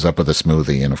magically shows up with a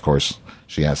smoothie, and of course,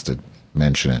 she has to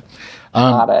mention it.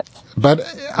 Got it. But,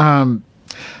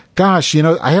 gosh,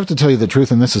 I have to tell you the truth,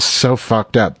 and this is so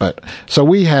fucked up, but, so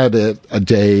we had a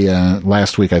day,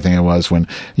 last week, I think it was, when,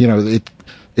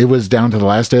 it was down to the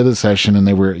last day of the session, and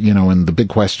they were, and the big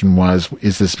question was,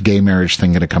 is this gay marriage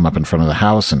thing going to come up in front of the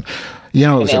House? And, it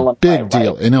was a big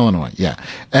deal in Illinois. Yeah.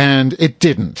 And it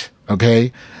didn't.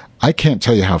 Okay. I can't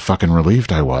tell you how fucking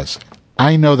relieved I was.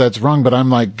 I know that's wrong, but I'm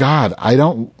like, God, I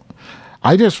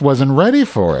just wasn't ready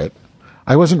for it.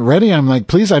 I wasn't ready. I'm like,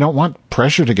 please, I don't want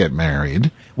pressure to get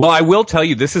married. Well, I will tell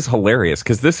you, this is hilarious,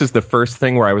 because this is the first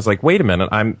thing where I was like, wait a minute,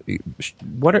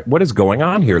 what is going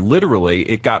on here? Literally,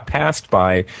 it got passed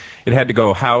it had to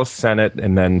go House, Senate,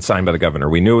 and then signed by the governor.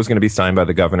 We knew it was going to be signed by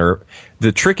the governor.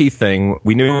 The tricky thing,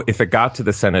 we knew if it got to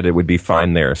the Senate, it would be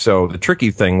fine there. So the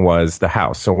tricky thing was the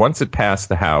House. So once it passed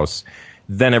the House,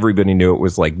 then everybody knew it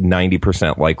was like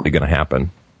 90% likely going to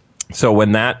happen. So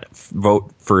when that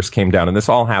vote first came down, and this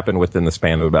all happened within the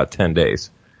span of about 10 days,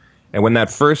 and when that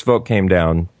first vote came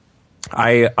down,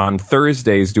 I, on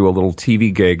Thursdays, do a little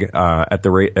TV gig at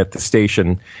the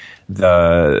station.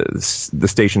 The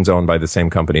station's owned by the same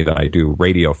company that I do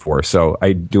radio for. So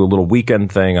I do a little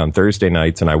weekend thing on Thursday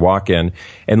nights, and I walk in,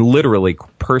 and literally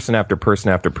person after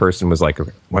person after person was like,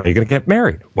 when are you going to get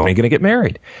married? When are you going to get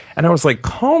married? And I was like,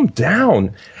 calm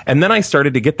down. And then I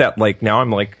started to get that, like, now I'm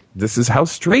like, this is how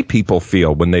straight people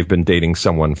feel when they've been dating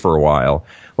someone for a while.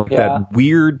 Like that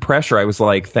weird pressure. I was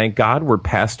like, thank God we're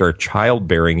past our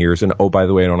childbearing years. And, oh, by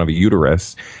the way, I don't have a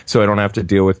uterus, so I don't have to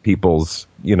deal with people's,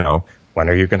 when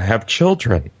are you going to have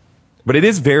children? But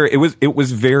it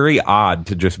was very odd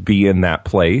to just be in that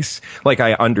place. Like,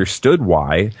 I understood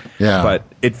why, but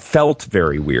it felt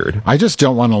very weird. I just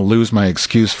don't want to lose my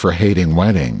excuse for hating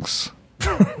weddings.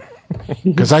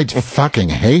 Because I fucking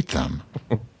hate them.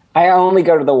 I only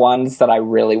go to the ones that I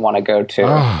really want to go to.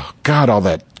 Oh, God, all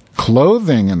that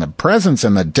clothing and the presents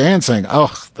and the dancing.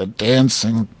 Oh, the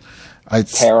dancing.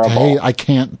 It's terrible. I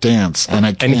can't dance, and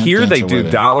I can't. And here they do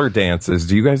wedding. dollar dances.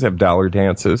 Do you guys have dollar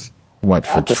dances? What,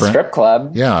 for at the strip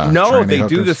club? Yeah. No, they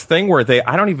do this thing where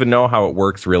I don't even know how it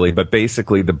works really, but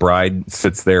basically the bride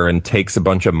sits there and takes a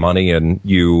bunch of money, and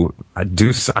you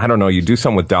do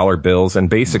something with dollar bills, and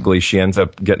basically she ends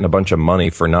up getting a bunch of money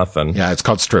for nothing. Yeah, it's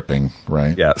called stripping,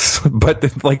 right? Yes.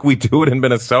 But like we do it in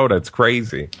Minnesota. It's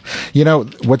crazy.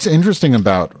 What's interesting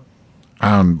about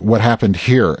what happened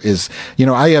here is,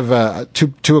 I have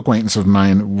two acquaintances of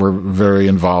mine were very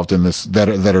involved in this, that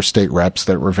are state reps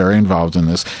that were very involved in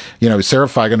this. Sarah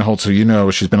Feigenholtz,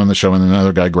 who she's been on the show, and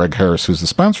another guy, Greg Harris, who's the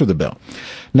sponsor of the bill.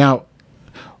 Now,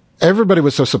 everybody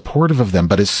was so supportive of them,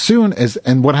 but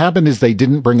and what happened is they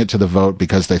didn't bring it to the vote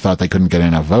because they thought they couldn't get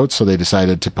enough votes, so they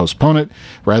decided to postpone it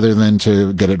rather than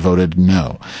to get it voted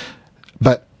no.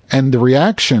 And the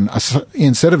reaction,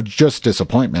 instead of just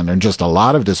disappointment, and just a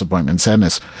lot of disappointment and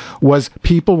sadness, was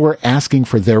people were asking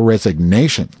for their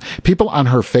resignation. People on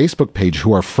her Facebook page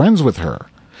who are friends with her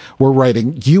were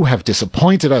writing, "You have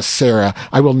disappointed us, Sarah.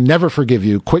 I will never forgive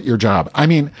you. Quit your job." I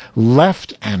mean,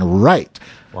 left and right.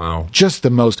 Wow. Just the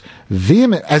most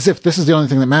vehement, as if this is the only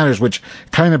thing that matters, which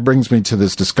kind of brings me to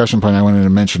this discussion point I wanted to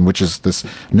mention, which is this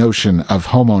notion of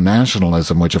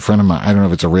homo-nationalism, which a friend of mine, I don't know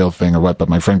if it's a real thing or what, but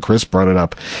my friend Chris brought it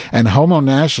up. And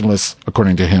homo-nationalists,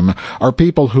 according to him, are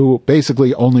people who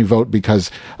basically only vote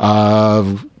because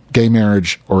of gay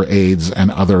marriage or AIDS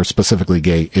and other specifically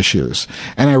gay issues.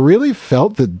 And I really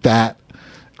felt I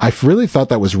really thought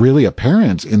that was really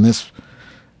apparent in this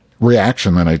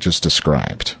reaction that I just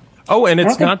described. Oh, and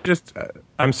it's not just...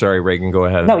 I'm sorry, Reagan, go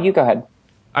ahead. No, you go ahead.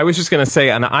 I was just going to say,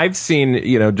 and I've seen,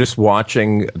 just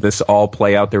watching this all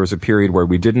play out, there was a period where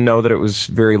we didn't know that it was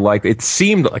very likely. It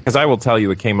seemed, because I will tell you,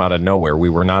 it came out of nowhere. We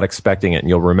were not expecting it. And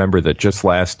you'll remember that just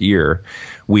last year,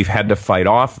 we've had to fight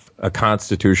off a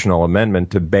constitutional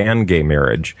amendment to ban gay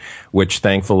marriage, which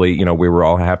thankfully, we were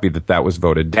all happy that was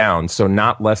voted down. So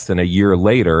not less than a year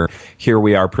later, here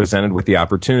we are presented with the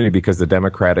opportunity, because the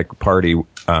Democratic Party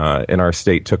in our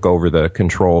state took over the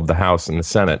control of the House and the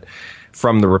Senate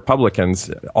from the Republicans.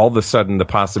 All of a sudden, the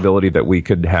possibility that we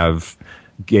could have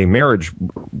gay marriage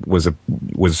was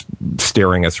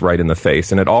staring us right in the face,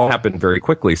 and it all happened very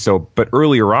quickly. But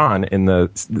earlier on in the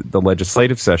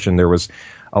legislative session, there was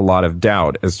a lot of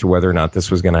doubt as to whether or not this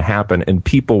was going to happen, and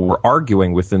people were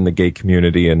arguing within the gay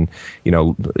community and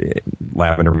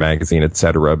Lavender Magazine,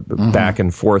 etc., back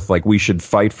and forth, like we should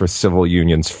fight for civil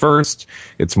unions first.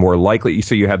 It's more likely.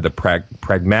 So you had the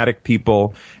pragmatic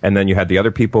people, and then you had the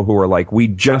other people who were like, we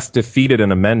just defeated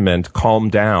an amendment, calm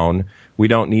down. We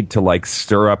don't need to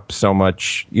stir up so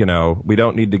much, we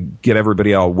don't need to get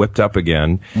everybody all whipped up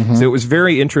again. So it was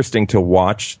very interesting to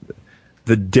watch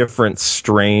the different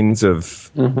strains of,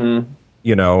 and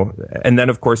then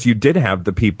of course you did have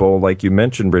the people, like you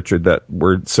mentioned, Richard, that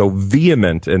were so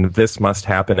vehement and this must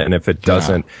happen. And if it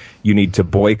doesn't, you need to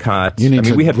boycott.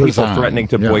 We had people threatening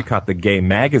to boycott the gay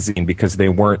magazine because they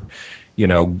weren't,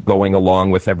 going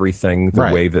along with everything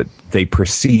the way that they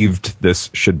perceived this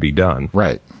should be done.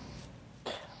 Right.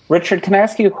 Richard, can I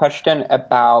ask you a question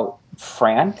about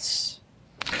France?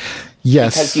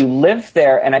 Yes. Because you live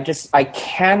there, and I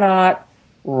cannot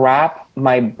wrap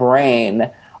my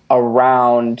brain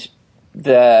around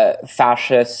the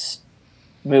fascist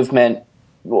movement,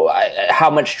 how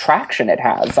much traction it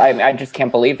has. I just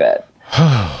can't believe it.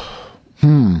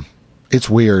 It's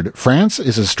weird. France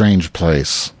is a strange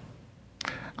place.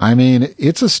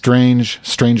 It's a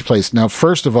strange place. Now,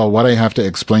 first of all, what I have to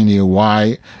explain to you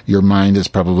why your mind is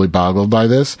probably boggled by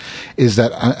this is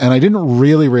that, and I didn't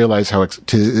really realize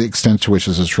to the extent to which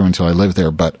this is true until I lived there,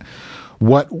 but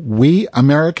what we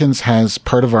Americans has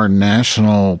part of our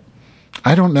national,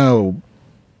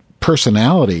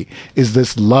 personality is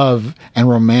this love and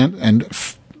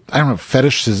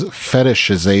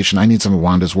fetishization. I need some of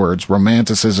Wanda's words.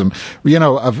 Romanticism,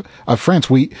 of France.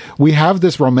 We have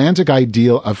this romantic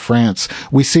ideal of France.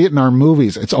 We see it in our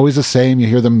movies. It's always the same. You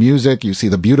hear the music. You see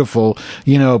the beautiful,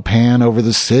 pan over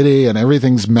the city, and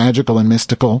everything's magical and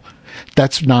mystical.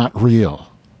 That's not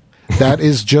real. That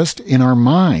is just in our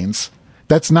minds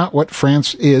That's not what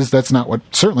France is. That's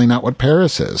certainly not what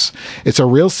Paris is. It's a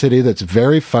real city that's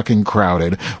very fucking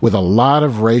crowded with a lot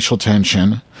of racial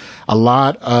tension, a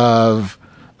lot of,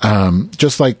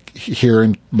 just like here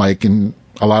in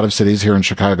a lot of cities, here in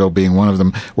Chicago being one of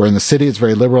them, where in the city it's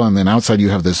very liberal, and then outside you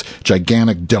have this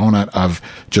gigantic donut of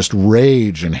just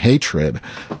rage and hatred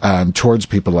towards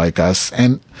people like us.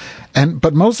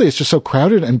 But mostly it's just so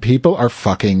crowded, and people are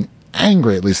fucking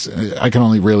angry. At least I can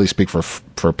only really speak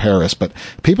for Paris, but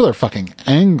people are fucking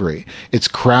angry. It's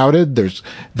crowded.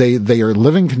 Their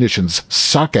living conditions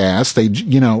suck ass.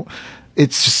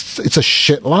 It's a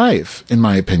shit life, in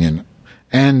my opinion.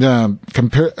 And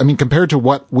compared to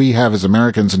what we have as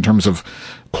Americans in terms of,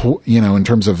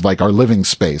 like our living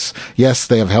space, yes,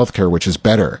 they have healthcare, which is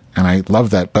better, and I love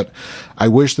that. But I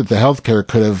wish that the healthcare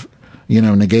could have,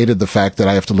 negated the fact that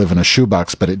I have to live in a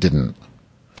shoebox, but it didn't.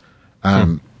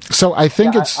 So I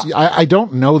think I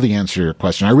don't know the answer to your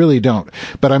question. I really don't.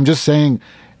 But I'm just saying,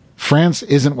 France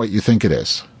isn't what you think it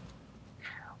is.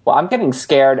 Well, I'm getting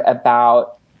scared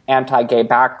about anti-gay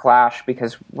backlash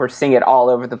because we're seeing it all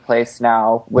over the place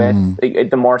now with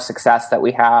the more success that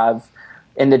we have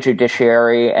in the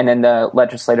judiciary and in the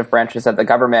legislative branches of the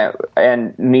government.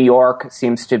 And New York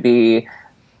seems to be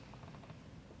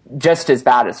just as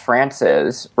bad as France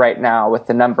is right now with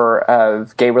the number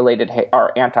of gay-related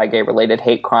or anti-gay-related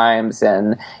hate crimes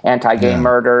and anti-gay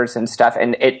murders and stuff.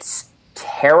 And it's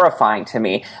terrifying to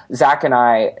me. Zach and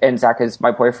I, and Zach is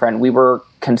my boyfriend, we were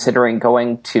considering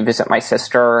going to visit my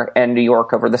sister in New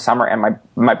York over the summer and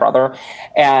my brother.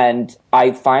 And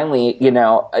I finally,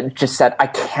 just said,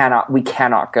 we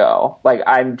cannot go. Like,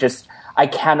 I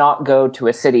cannot go to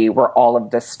a city where all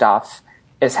of this stuff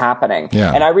is happening.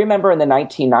 Yeah. And I remember in the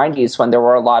 1990s when there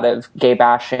were a lot of gay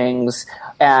bashings,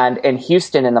 and in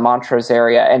Houston in the Montrose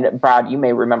area, and Brad, you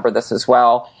may remember this as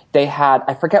well, they had,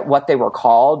 I forget what they were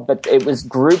called, but it was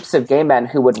groups of gay men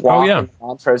who would walk in the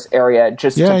Montrose area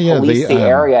just to police the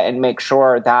area and make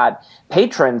sure that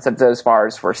patrons of those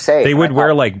bars were safe. They would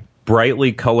wear like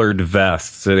brightly colored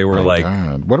vests. So they were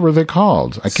God. What were they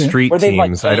called? Street were they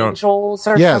teams. Like angels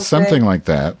or something like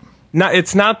that. No,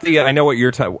 it's not the. I know what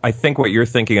you're. I think what you're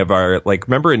thinking of are like.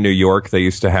 Remember in New York, they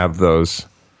used to have those,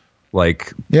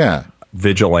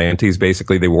 vigilantes.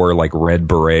 Basically, they wore like red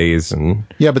berets and.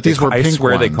 Yeah, but these were pink I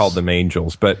swear ones. They called them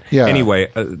angels, but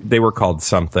anyway, they were called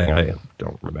something. I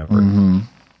don't remember. Mm-hmm.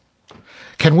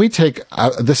 Can we take?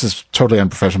 This is totally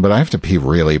unprofessional, but I have to pee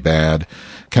really bad.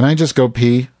 Can I just go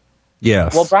pee?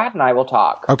 Yes. Well, Brad and I will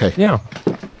talk. Okay. Yeah.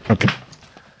 Okay.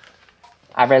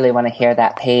 I really want to hear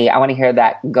that pee. I want to hear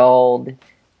that gold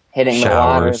hitting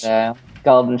showers. The water, though.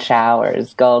 Golden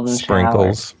showers, golden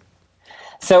sprinkles. Showers.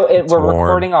 So we're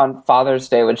recording on Father's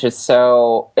Day, which is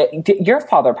so... your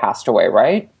father passed away,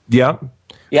 right? Yeah.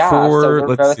 Yeah, so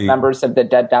we're both members of the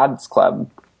Dead Dads Club.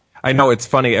 I know, it's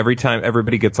funny. Every time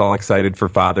everybody gets all excited for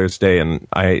Father's Day, and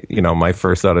my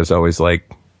first thought is always like,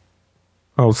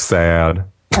 oh, sad.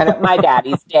 My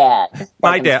daddy's dead.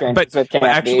 My dad, but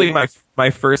actually,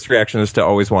 my first reaction is to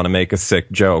always want to make a sick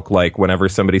joke. Like whenever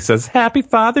somebody says "Happy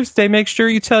Father's Day," make sure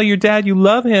you tell your dad you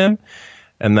love him.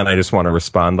 And then I just want to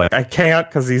respond like, "I can't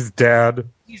because he's dead."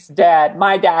 He's dead.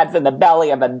 My dad's in the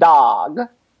belly of a dog.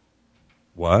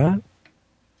 What?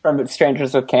 From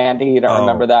Strangers with Candy. You don't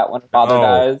remember that when Father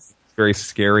dies? Very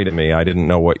scary to me. I didn't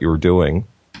know what you were doing.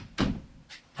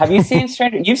 Have you seen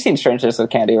Strangers? You've seen Strangers with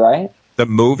Candy, right? The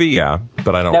movie, yeah,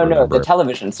 but I don't remember. No, the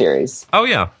television series. Oh,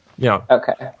 yeah. Yeah.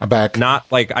 Okay. I'm back. Not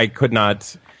like I could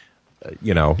not,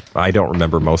 I don't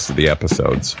remember most of the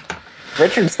episodes.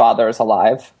 Richard's father is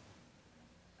alive.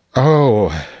 Oh,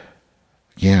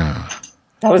 yeah.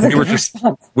 That was a good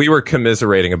response. We were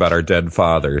commiserating about our dead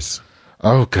fathers.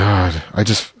 Oh, God.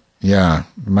 We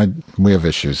have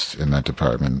issues in that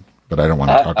department, but I don't want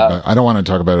to talk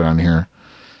about it on here.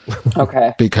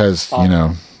 Okay. Because,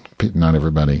 not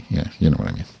everybody. Yeah, you know what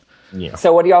I mean. Yeah.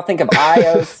 So what do y'all think of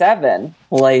iO7,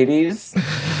 ladies?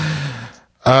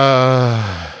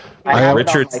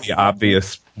 Richard's the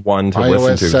obvious one to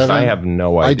listen to because I have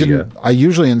no idea. I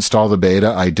usually install the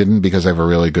beta. I didn't because I have a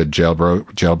really good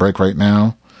jailbreak right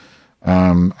now.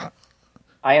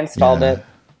 I installed it.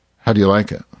 How do you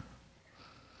like it?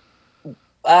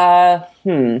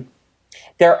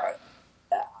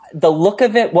 The look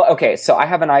of it, well, okay, so I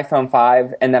have an iPhone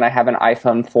 5 and then I have an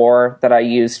iPhone 4 that I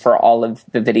use for all of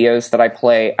the videos that I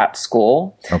play at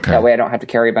school. Okay. That way I don't have to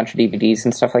carry a bunch of DVDs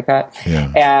and stuff like that. Yeah.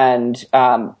 And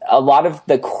a lot of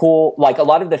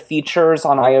the features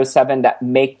on iO7 that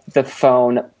make the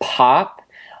phone pop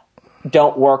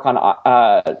don't work on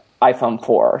iPhone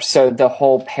 4. So the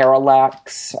whole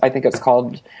parallax, I think it's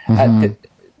called, the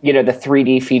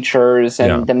 3D features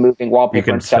and the moving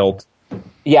wallpaper and stuff. Tilt.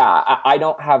 Yeah, I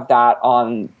don't have that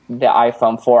on the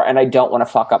iPhone 4, and I don't want to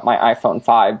fuck up my iPhone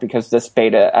 5 because this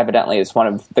beta evidently is one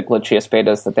of the glitchiest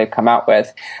betas that they've come out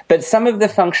with. But some of the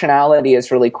functionality is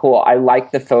really cool. I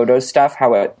like the photo stuff,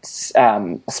 how it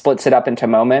splits it up into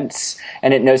moments,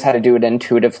 and it knows how to do it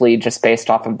intuitively just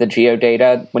based off of the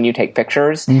geodata when you take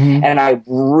pictures. Mm-hmm. And I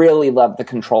really love the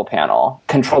control panel.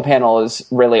 Control panel is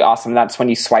really awesome. That's when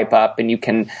you swipe up and you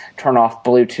can turn off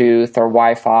Bluetooth or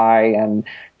Wi-Fi and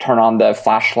turn on the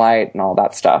flashlight and all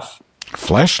that stuff.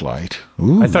 Flashlight?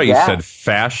 Ooh. I thought you said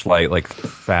flashlight, like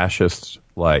fascist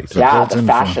light. Yeah, the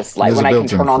fascist light. When I can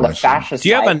turn on the fascist light. Do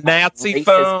you have a Nazi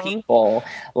phone? People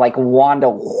like Wanda.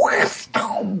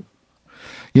 You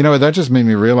know, that just made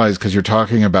me realize, because you're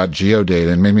talking about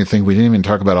geodata, and made me think we didn't even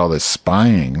talk about all this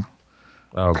spying.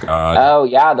 Oh, God. Oh,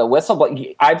 yeah, the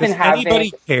whistleblower. Does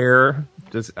anybody care?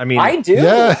 I do.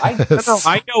 Yes.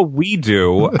 I know we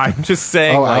do. I'm just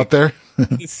saying. Out there?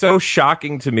 It's so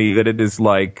shocking to me that it is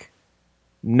like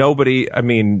nobody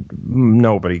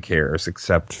cares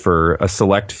except for a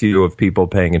select few of people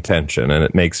paying attention, and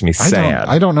it makes me sad.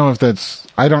 I don't know if that's,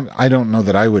 I don't know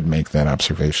that I would make that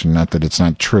observation. Not that it's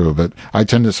not true, but I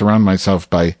tend to surround myself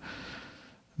by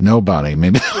nobody,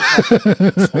 maybe.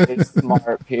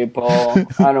 Smart people.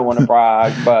 I don't want to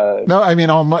brag, but no, I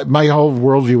mean, all my whole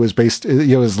worldview is based,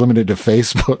 is limited to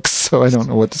Facebook, so I don't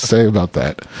know what to say about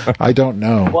that. I don't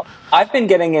know. Well, I've been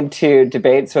getting into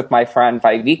debates with my friend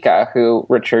Viveka, who,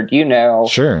 Richard, you know.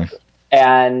 Sure.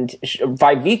 And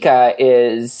Viveka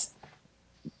is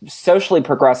socially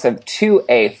progressive to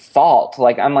a fault.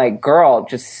 Like, I'm like, girl,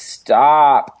 just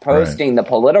stop posting the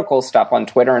political stuff on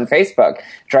Twitter and Facebook. It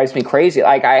drives me crazy.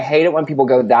 Like, I hate it when people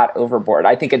go that overboard.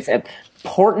 I think it's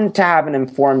important to have an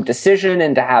informed decision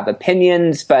and to have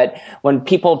opinions, but when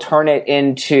people turn it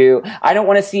into, I don't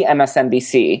want to see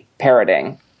MSNBC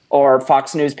parroting or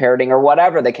Fox News parroting or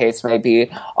whatever the case may be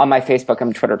on my Facebook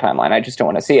and Twitter timeline. I just don't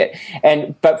want to see it.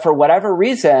 But for whatever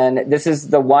reason, this is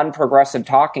the one progressive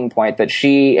talking point that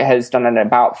she has done an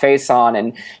about face on,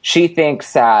 and she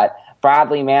thinks that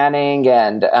Bradley Manning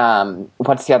and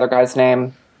what's the other guy's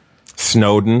name?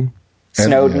 Snowden.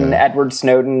 Edward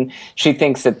Snowden. She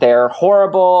thinks that they're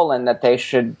horrible and that they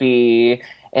should be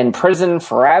in prison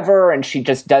forever, and she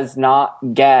just does not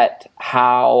get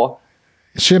how.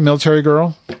 Is she a military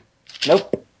girl?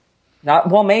 Nope. Not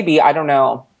well. Maybe, I don't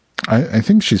know. I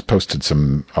think she's posted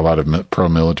a lot of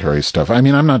pro-military stuff. I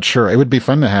mean, I'm not sure. It would be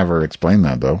fun to have her explain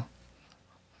that, though.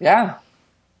 Yeah.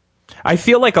 I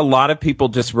feel like a lot of people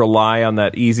just rely on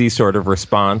that easy sort of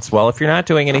response. Well, if you're not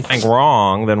doing anything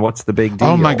wrong, then what's the big deal?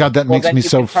 Oh my God, that makes me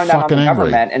so fucking angry. Turn that on the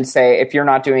government and say, if you're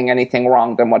not doing anything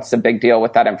wrong, then what's the big deal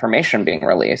with that information being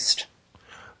released?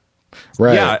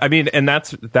 Right. Yeah, I mean, and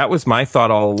that was my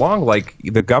thought all along. Like,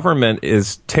 the government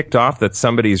is ticked off that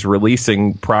somebody's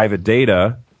releasing private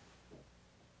data,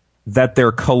 that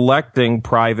they're collecting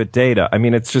private data. I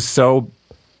mean, it's just so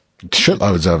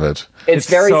shitloads of it. It's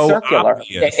very so circular.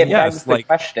 Obvious. It begs the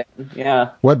question.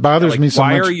 Yeah. What bothers me so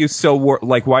much?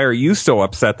 Why are you so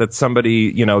upset that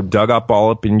somebody, dug up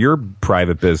all up in your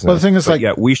private business? Well, the thing is,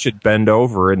 yeah, we should bend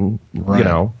over and,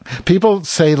 People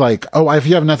say like, oh, if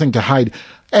you have nothing to hide.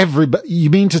 You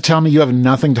mean to tell me you have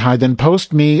nothing to hide? Then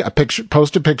post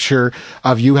a picture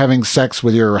of you having sex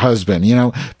with your husband.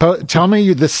 Tell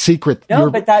me the secret.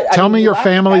 Tell me your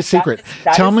family secret.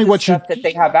 Tell me what that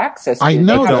they have access to. I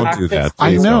know. Don't do that.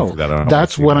 I know.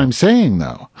 That's what I'm saying,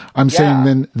 though. I'm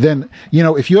saying then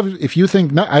if you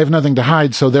think I have nothing to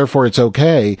hide, so therefore it's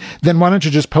okay. Then why don't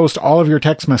you just post all of your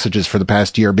text messages for the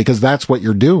past year, because that's what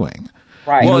you're doing.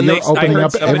 Right. Well, you're opening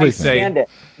up everything.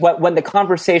 When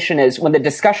the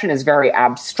discussion is very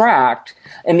abstract,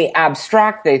 in the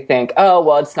abstract they think, oh,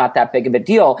 well, it's not that big of a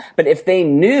deal. But if they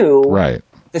knew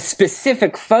the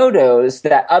specific photos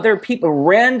that other people,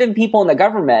 random people in the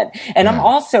government, and I'm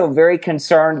also very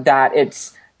concerned that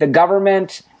it's the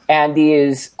government and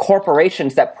these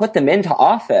corporations that put them into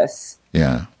office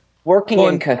working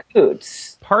in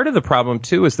cahoots. Part of the problem,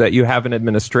 too, is that you have an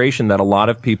administration that a lot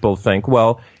of people think,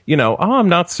 well, I'm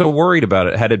not so worried about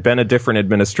it. Had it been a different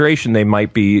administration, they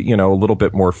might be, a little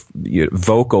bit more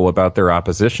vocal about their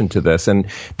opposition to this. And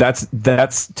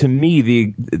that's to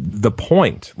me, the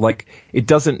point. Like, it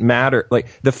doesn't matter.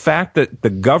 Like, the fact that the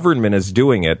government is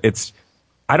doing it,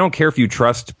 I don't care if you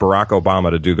trust Barack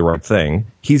Obama to do the right thing.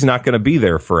 He's not going to be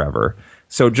there forever.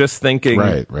 So just thinking,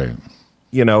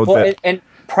 and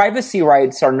privacy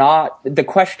rights are not the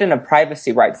question of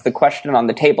privacy rights. The question on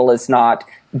the table is not,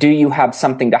 do you have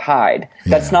something to hide?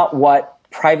 That's not what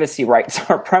privacy rights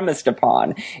are premised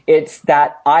upon. It's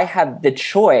that I have the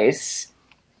choice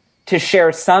to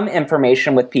share some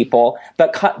information with people,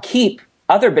 but keep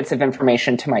other bits of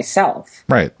information to myself.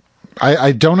 Right.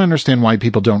 I don't understand why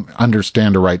people don't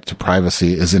understand a right to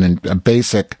privacy is a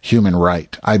basic human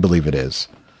right. I believe it is.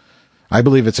 I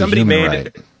believe it's a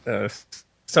human right.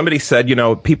 Somebody said,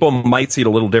 people might see it a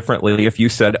little differently if you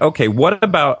said, okay, what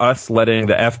about us letting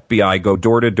the FBI go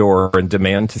door to door and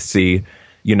demand to see,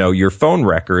 your phone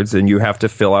records, and you have to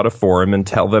fill out a form and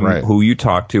tell them who you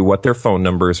talked to, what their phone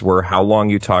numbers were, how long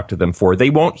you talked to them for. They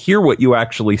won't hear what you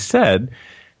actually said.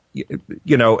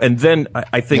 And then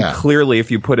I think clearly if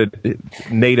you put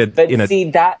it native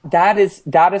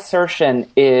that assertion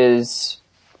is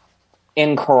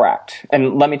incorrect.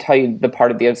 And let me tell you the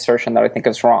part of the assertion that I think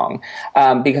is wrong.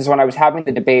 Because when I was having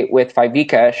the debate with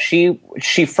Viveka,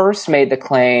 she first made the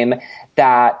claim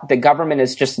that the government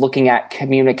is just looking at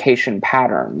communication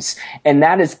patterns. And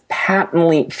that is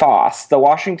patently false. The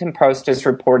Washington Post has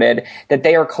reported that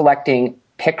they are collecting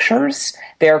pictures,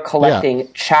 they are collecting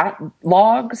chat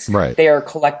logs, they are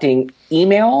collecting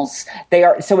emails.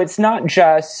 So it's not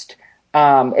just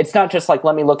like,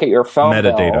 let me look at your phone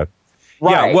metadata bill.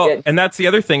 Right. Yeah, well, and that's the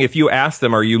other thing. If you ask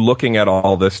them, are you looking at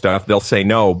all this stuff? They'll say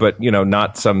no, but,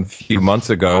 not some few months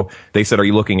ago, they said, are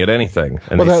you looking at anything?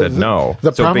 And they said no.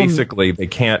 So basically, they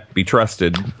can't be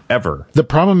trusted ever. The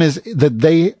problem is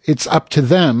that it's up to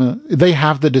them. They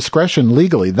have the discretion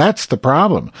legally. That's the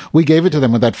problem. We gave it to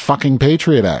them with that fucking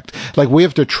Patriot Act. Like, we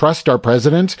have to trust our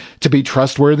president to be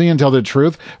trustworthy and tell the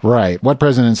truth. Right. What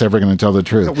president's ever going to tell the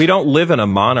truth? We don't live in a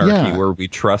monarchy where we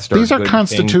trust our These are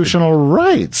constitutional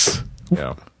rights.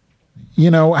 Yeah.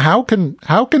 How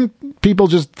can people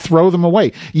just throw them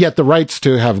away? Yet the rights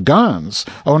to have guns,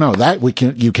 oh no, that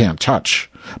you can't touch.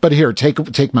 But here,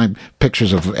 take my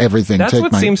pictures of everything. That's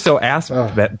what seems so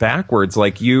backwards.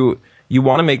 Like you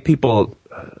want to make people,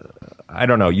 I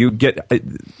don't know, you get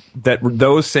that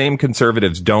those same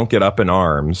conservatives don't get up in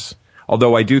arms.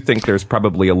 Although I do think there's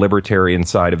probably a libertarian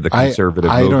side of the conservative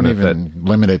movement. I don't even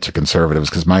limit it to conservatives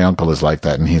because my uncle is like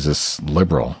that and he's a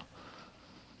liberal.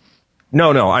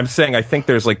 No, I'm saying I think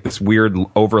there's like this weird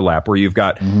overlap where you've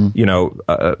got,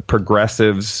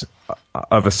 progressives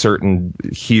of a certain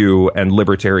hue and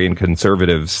libertarian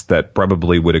conservatives that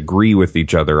probably would agree with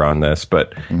each other on this.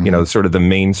 But, sort of the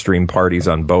mainstream parties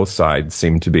on both sides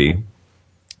seem to be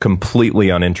completely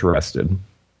uninterested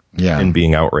in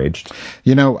being outraged.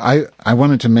 I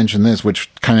wanted to mention this, which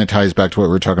kind of ties back to what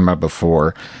we were talking about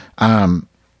before.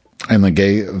 And the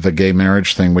gay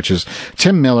marriage thing, which is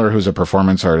Tim Miller, who's a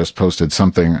performance artist, posted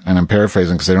something, and I'm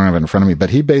paraphrasing because I don't have it in front of me, but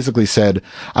he basically said,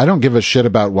 I don't give a shit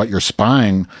about what you're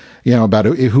spying, about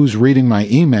who's reading my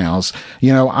emails.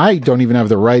 I don't even have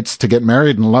the rights to get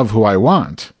married and love who I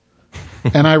want.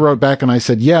 And I wrote back and I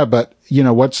said, yeah, but,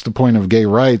 what's the point of gay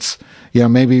rights?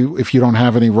 Maybe if you don't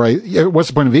have any right, what's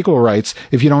the point of equal rights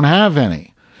if you don't have any?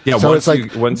 Yeah, so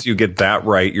once you get that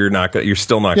right, you're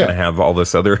still not going to have all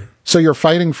this other. So you're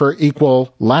fighting for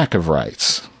equal lack of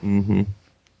rights. Mm-hmm.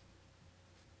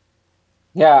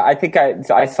 Yeah, I think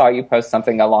I saw you post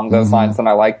something along those lines, and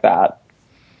I like that.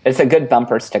 It's a good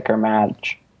bumper sticker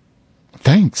match.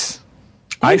 Thanks.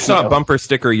 I saw a bumper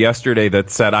sticker yesterday that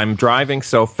said, "I'm driving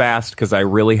so fast because I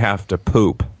really have to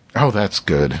poop." Oh, that's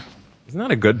good. Isn't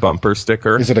that a good bumper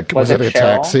sticker? Was it a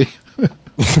taxi?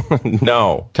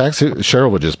 No. Taxi.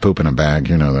 Cheryl would just poop in a bag.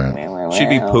 You know that. She'd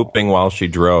be pooping while she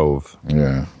drove.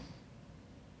 Yeah.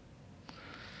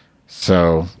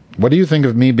 So, what do you think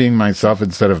of me being myself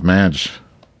instead of Madge?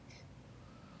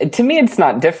 To me, it's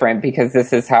not different because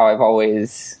this is how I've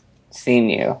always seen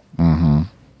you. Mm-hmm.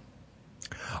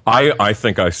 I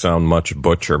think I sound much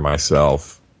butcher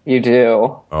myself. You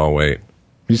do. Oh, wait.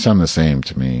 You sound the same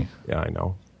to me. Yeah, I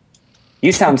know.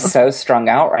 You sound so strung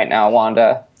out right now,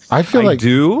 Wanda. I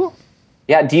do?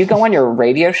 Yeah, do you go on your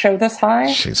radio show this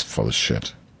high? She's full of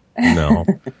shit. No.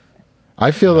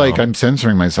 I feel like I'm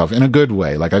censoring myself in a good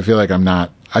way. Like, I feel like I'm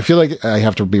not... I feel like I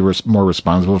have to be more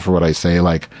responsible for what I say.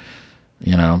 Like,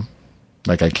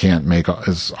 like I can't make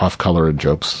as off-color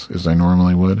jokes as I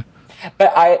normally would.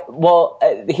 But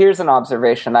here's an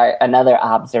observation. Another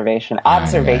observation.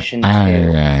 Observation two.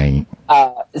 Right.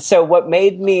 So what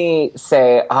made me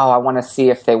say, I want to see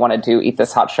if they want to do Eat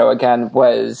This Hot Show again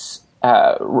was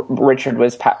Richard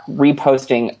was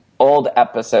reposting old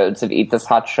episodes of Eat This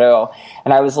Hot Show,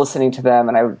 and I was listening to them,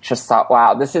 and I just thought,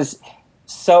 wow,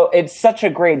 it's such a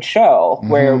great show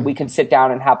where we can sit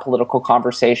down and have political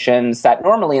conversations that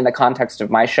normally in the context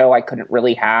of my show I couldn't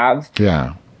really have.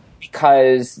 Yeah.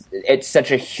 Because it's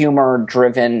such a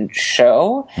humor-driven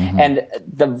show, and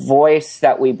the voice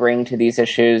that we bring to these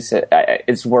issues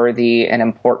is worthy and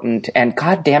important. And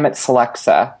God damn it,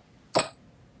 Celexa.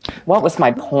 What was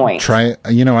my point? I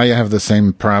have the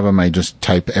same problem. I just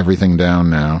type everything down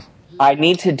now. I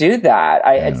need to do that.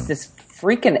 It's this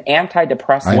freaking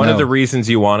antidepressant. One of the reasons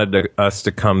you wanted us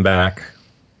to come back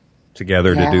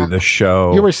together to do the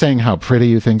show. You were saying how pretty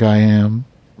you think I am.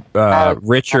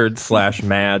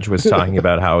 Richard/Madge was talking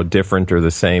about how different or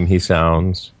the same he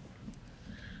sounds,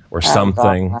 or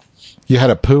something. You had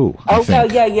a poo.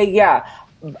 Yeah.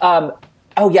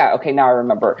 Okay, now I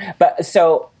remember. But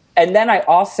and then I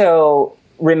also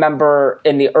remember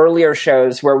in the earlier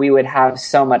shows where we would have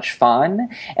so much fun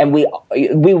and we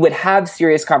would have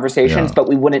serious conversations, but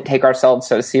we wouldn't take ourselves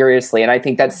so seriously. And I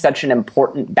think that's such an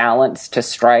important balance to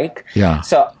strike. Yeah.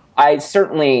 So I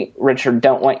certainly, Richard,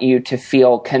 don't want you to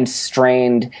feel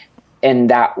constrained in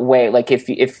that way. Like if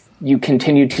you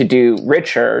continue to do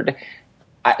Richard,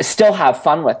 still have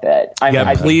fun with it.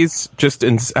 Please just.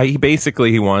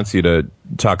 He wants you to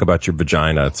talk about your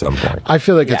vagina at some point. I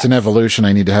feel like it's an evolution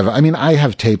I need to have. I mean, I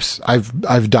have tapes.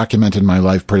 I've documented my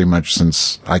life pretty much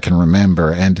since I can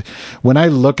remember. And when I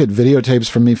look at videotapes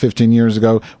from me 15 years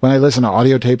ago, when I listen to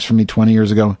audio tapes from me 20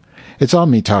 years ago, it's all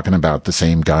me talking about the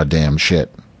same goddamn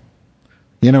shit.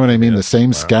 You know what I mean? The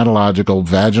same scatological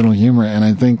vaginal humor. And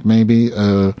I think maybe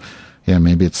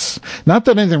it's not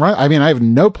that anything wrong. I mean, I have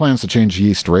no plans to change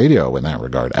Yeast Radio in that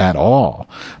regard at all.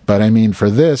 But I mean, for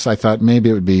this, I thought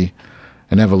maybe it would be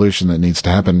an evolution that needs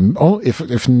to happen. Oh,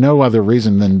 if no other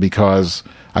reason than because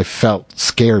I felt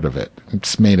scared of it.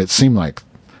 It's made it seem like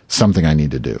something I need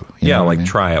to do. You know what I mean?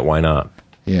 Try it. Why not?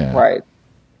 Yeah. Right.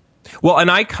 Well, and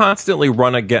I constantly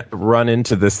run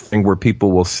into this thing where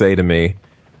people will say to me,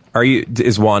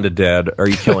 is Wanda dead? Are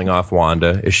you killing off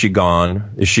Wanda? Is she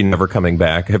gone? Is she never coming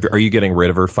back? Are you getting rid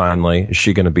of her finally? Is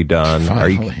she going to be done? Finally. Are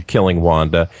you killing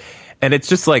Wanda? And it's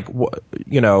just like,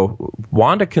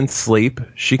 Wanda can sleep.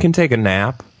 She can take a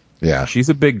nap. Yeah. She's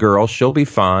a big girl. She'll be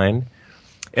fine.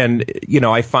 And,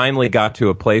 I finally got to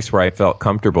a place where I felt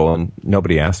comfortable, and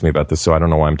nobody asked me about this, so I don't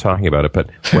know why I'm talking about it, but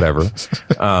whatever.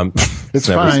 It's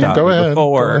fine. Go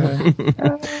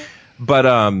ahead.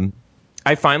 But,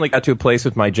 I finally got to a place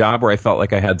with my job where I felt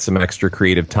like I had some extra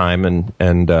creative time,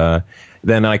 and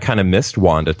then I kind of missed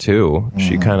Wanda too. Mm.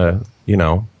 She kind of,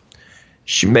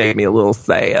 she made me a little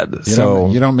sad.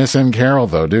 You don't miss N. Carroll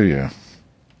though, do you?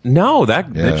 No, that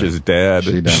bitch is dead.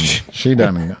 She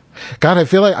done. God, I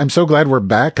feel like I'm so glad we're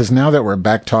back, because now that we're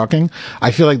back talking, I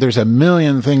feel like there's a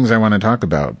million things I want to talk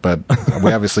about, but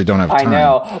we obviously don't have time. I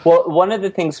know. Well, one of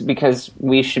the things, because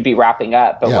we should be wrapping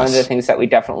up, but one of the things that we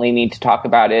definitely need to talk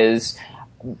about is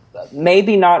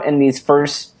maybe not in these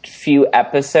first few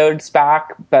episodes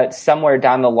back, but somewhere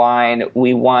down the line,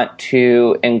 we want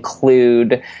to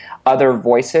include other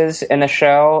voices in the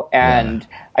show. And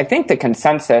I think the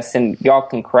consensus, and y'all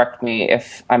can correct me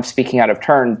if I'm speaking out of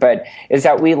turn, but is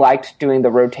that we liked doing the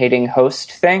rotating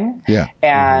host thing. Yeah.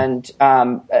 And,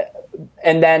 and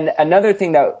then another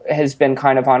thing that has been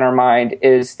kind of on our mind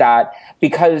is that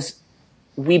because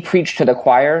we preach to the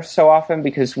choir so often,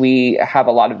 because we have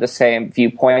a lot of the same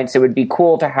viewpoints, it would be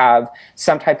cool to have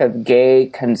some type of gay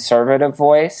conservative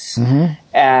voice,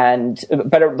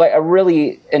 but a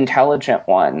really intelligent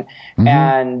one. Mm-hmm.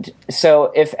 And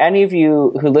so if any of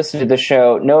you who listen to the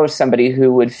show know somebody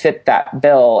who would fit that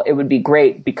bill, it would be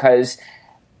great, because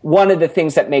one of the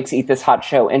things that makes Eat This Hot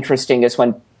Show interesting is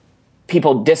when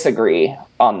people disagree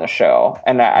on the show,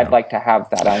 and I'd like to have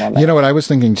that element. You know what I was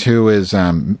thinking too is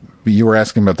you were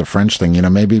asking about the French thing.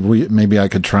 Maybe I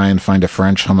could try and find a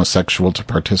French homosexual to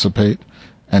participate,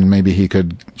 and maybe he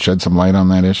could shed some light on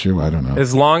that issue. I don't know.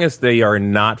 As long as they are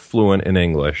not fluent in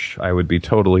English, I would be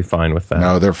totally fine with that.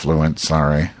 No, they're fluent.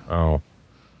 Sorry. Oh,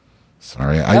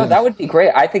 sorry. No, that would be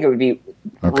great. I think it would be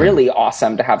really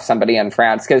awesome to have somebody in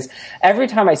France, because every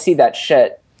time I see that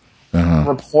shit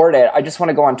reported, I just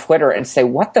want to go on Twitter and say,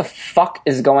 what the fuck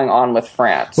is going on with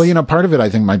France? Well, part of it I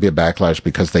think might be a backlash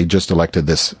because they just elected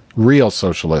this real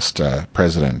socialist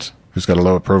president who's got a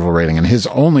low approval rating, and his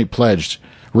only pledge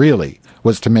really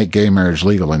was to make gay marriage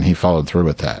legal, and he followed through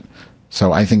with that.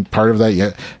 So I think part of that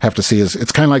you have to see is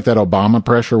it's kind of like that Obama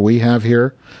pressure we have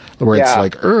here, where it's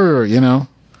like,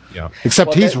 Yeah.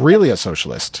 Except he's really a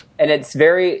socialist. And it's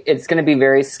going to be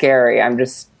very scary. I'm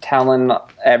just telling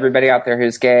everybody out there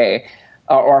who's gay,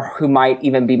 or who might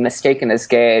even be mistaken as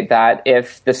gay, that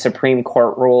if the Supreme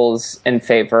Court rules in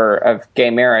favor of gay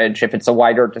marriage, if it's a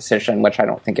wider decision, which I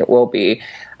don't think it will be,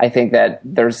 I think that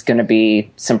there's going to be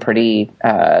some pretty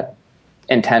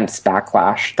intense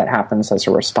backlash that happens as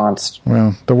a response.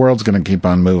 Well, the world's going to keep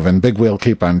on moving. Big wheel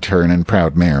keep on turning.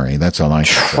 Proud Mary. That's all I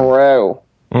can say. True.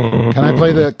 Can I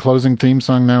play the closing theme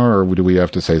song now, or do we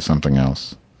have to say something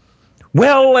else?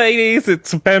 Well, ladies,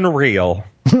 it's been real.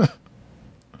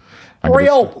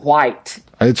 Real white.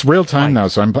 It's real time now,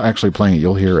 so I'm actually playing it.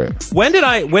 You'll hear it. When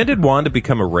did Wanda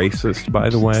become a racist, by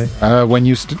the way? When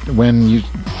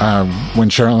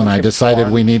Cheryl and I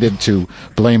decided we needed to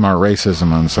blame our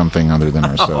racism on something other than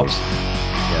ourselves.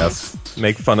 Yes.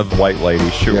 Make fun of the white lady,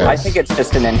 sure. Yes. I think it's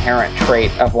just an inherent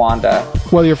trait of Wanda.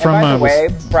 Well, you're from... And by the way,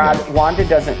 Brad, Wanda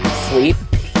doesn't sleep.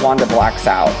 Wanda blacks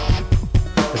out.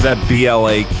 Is that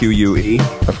BLAQUE?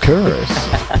 Of course.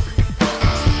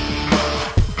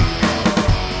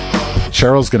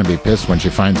 Cheryl's going to be pissed when she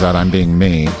finds out I'm being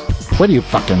me. What are you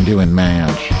fucking doing,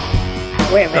 Madge?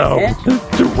 Wait a minute. Oh,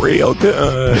 it's real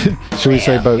good. Should we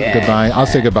say goodbye? I'll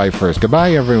say goodbye first.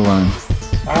 Goodbye, everyone.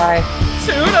 Bye.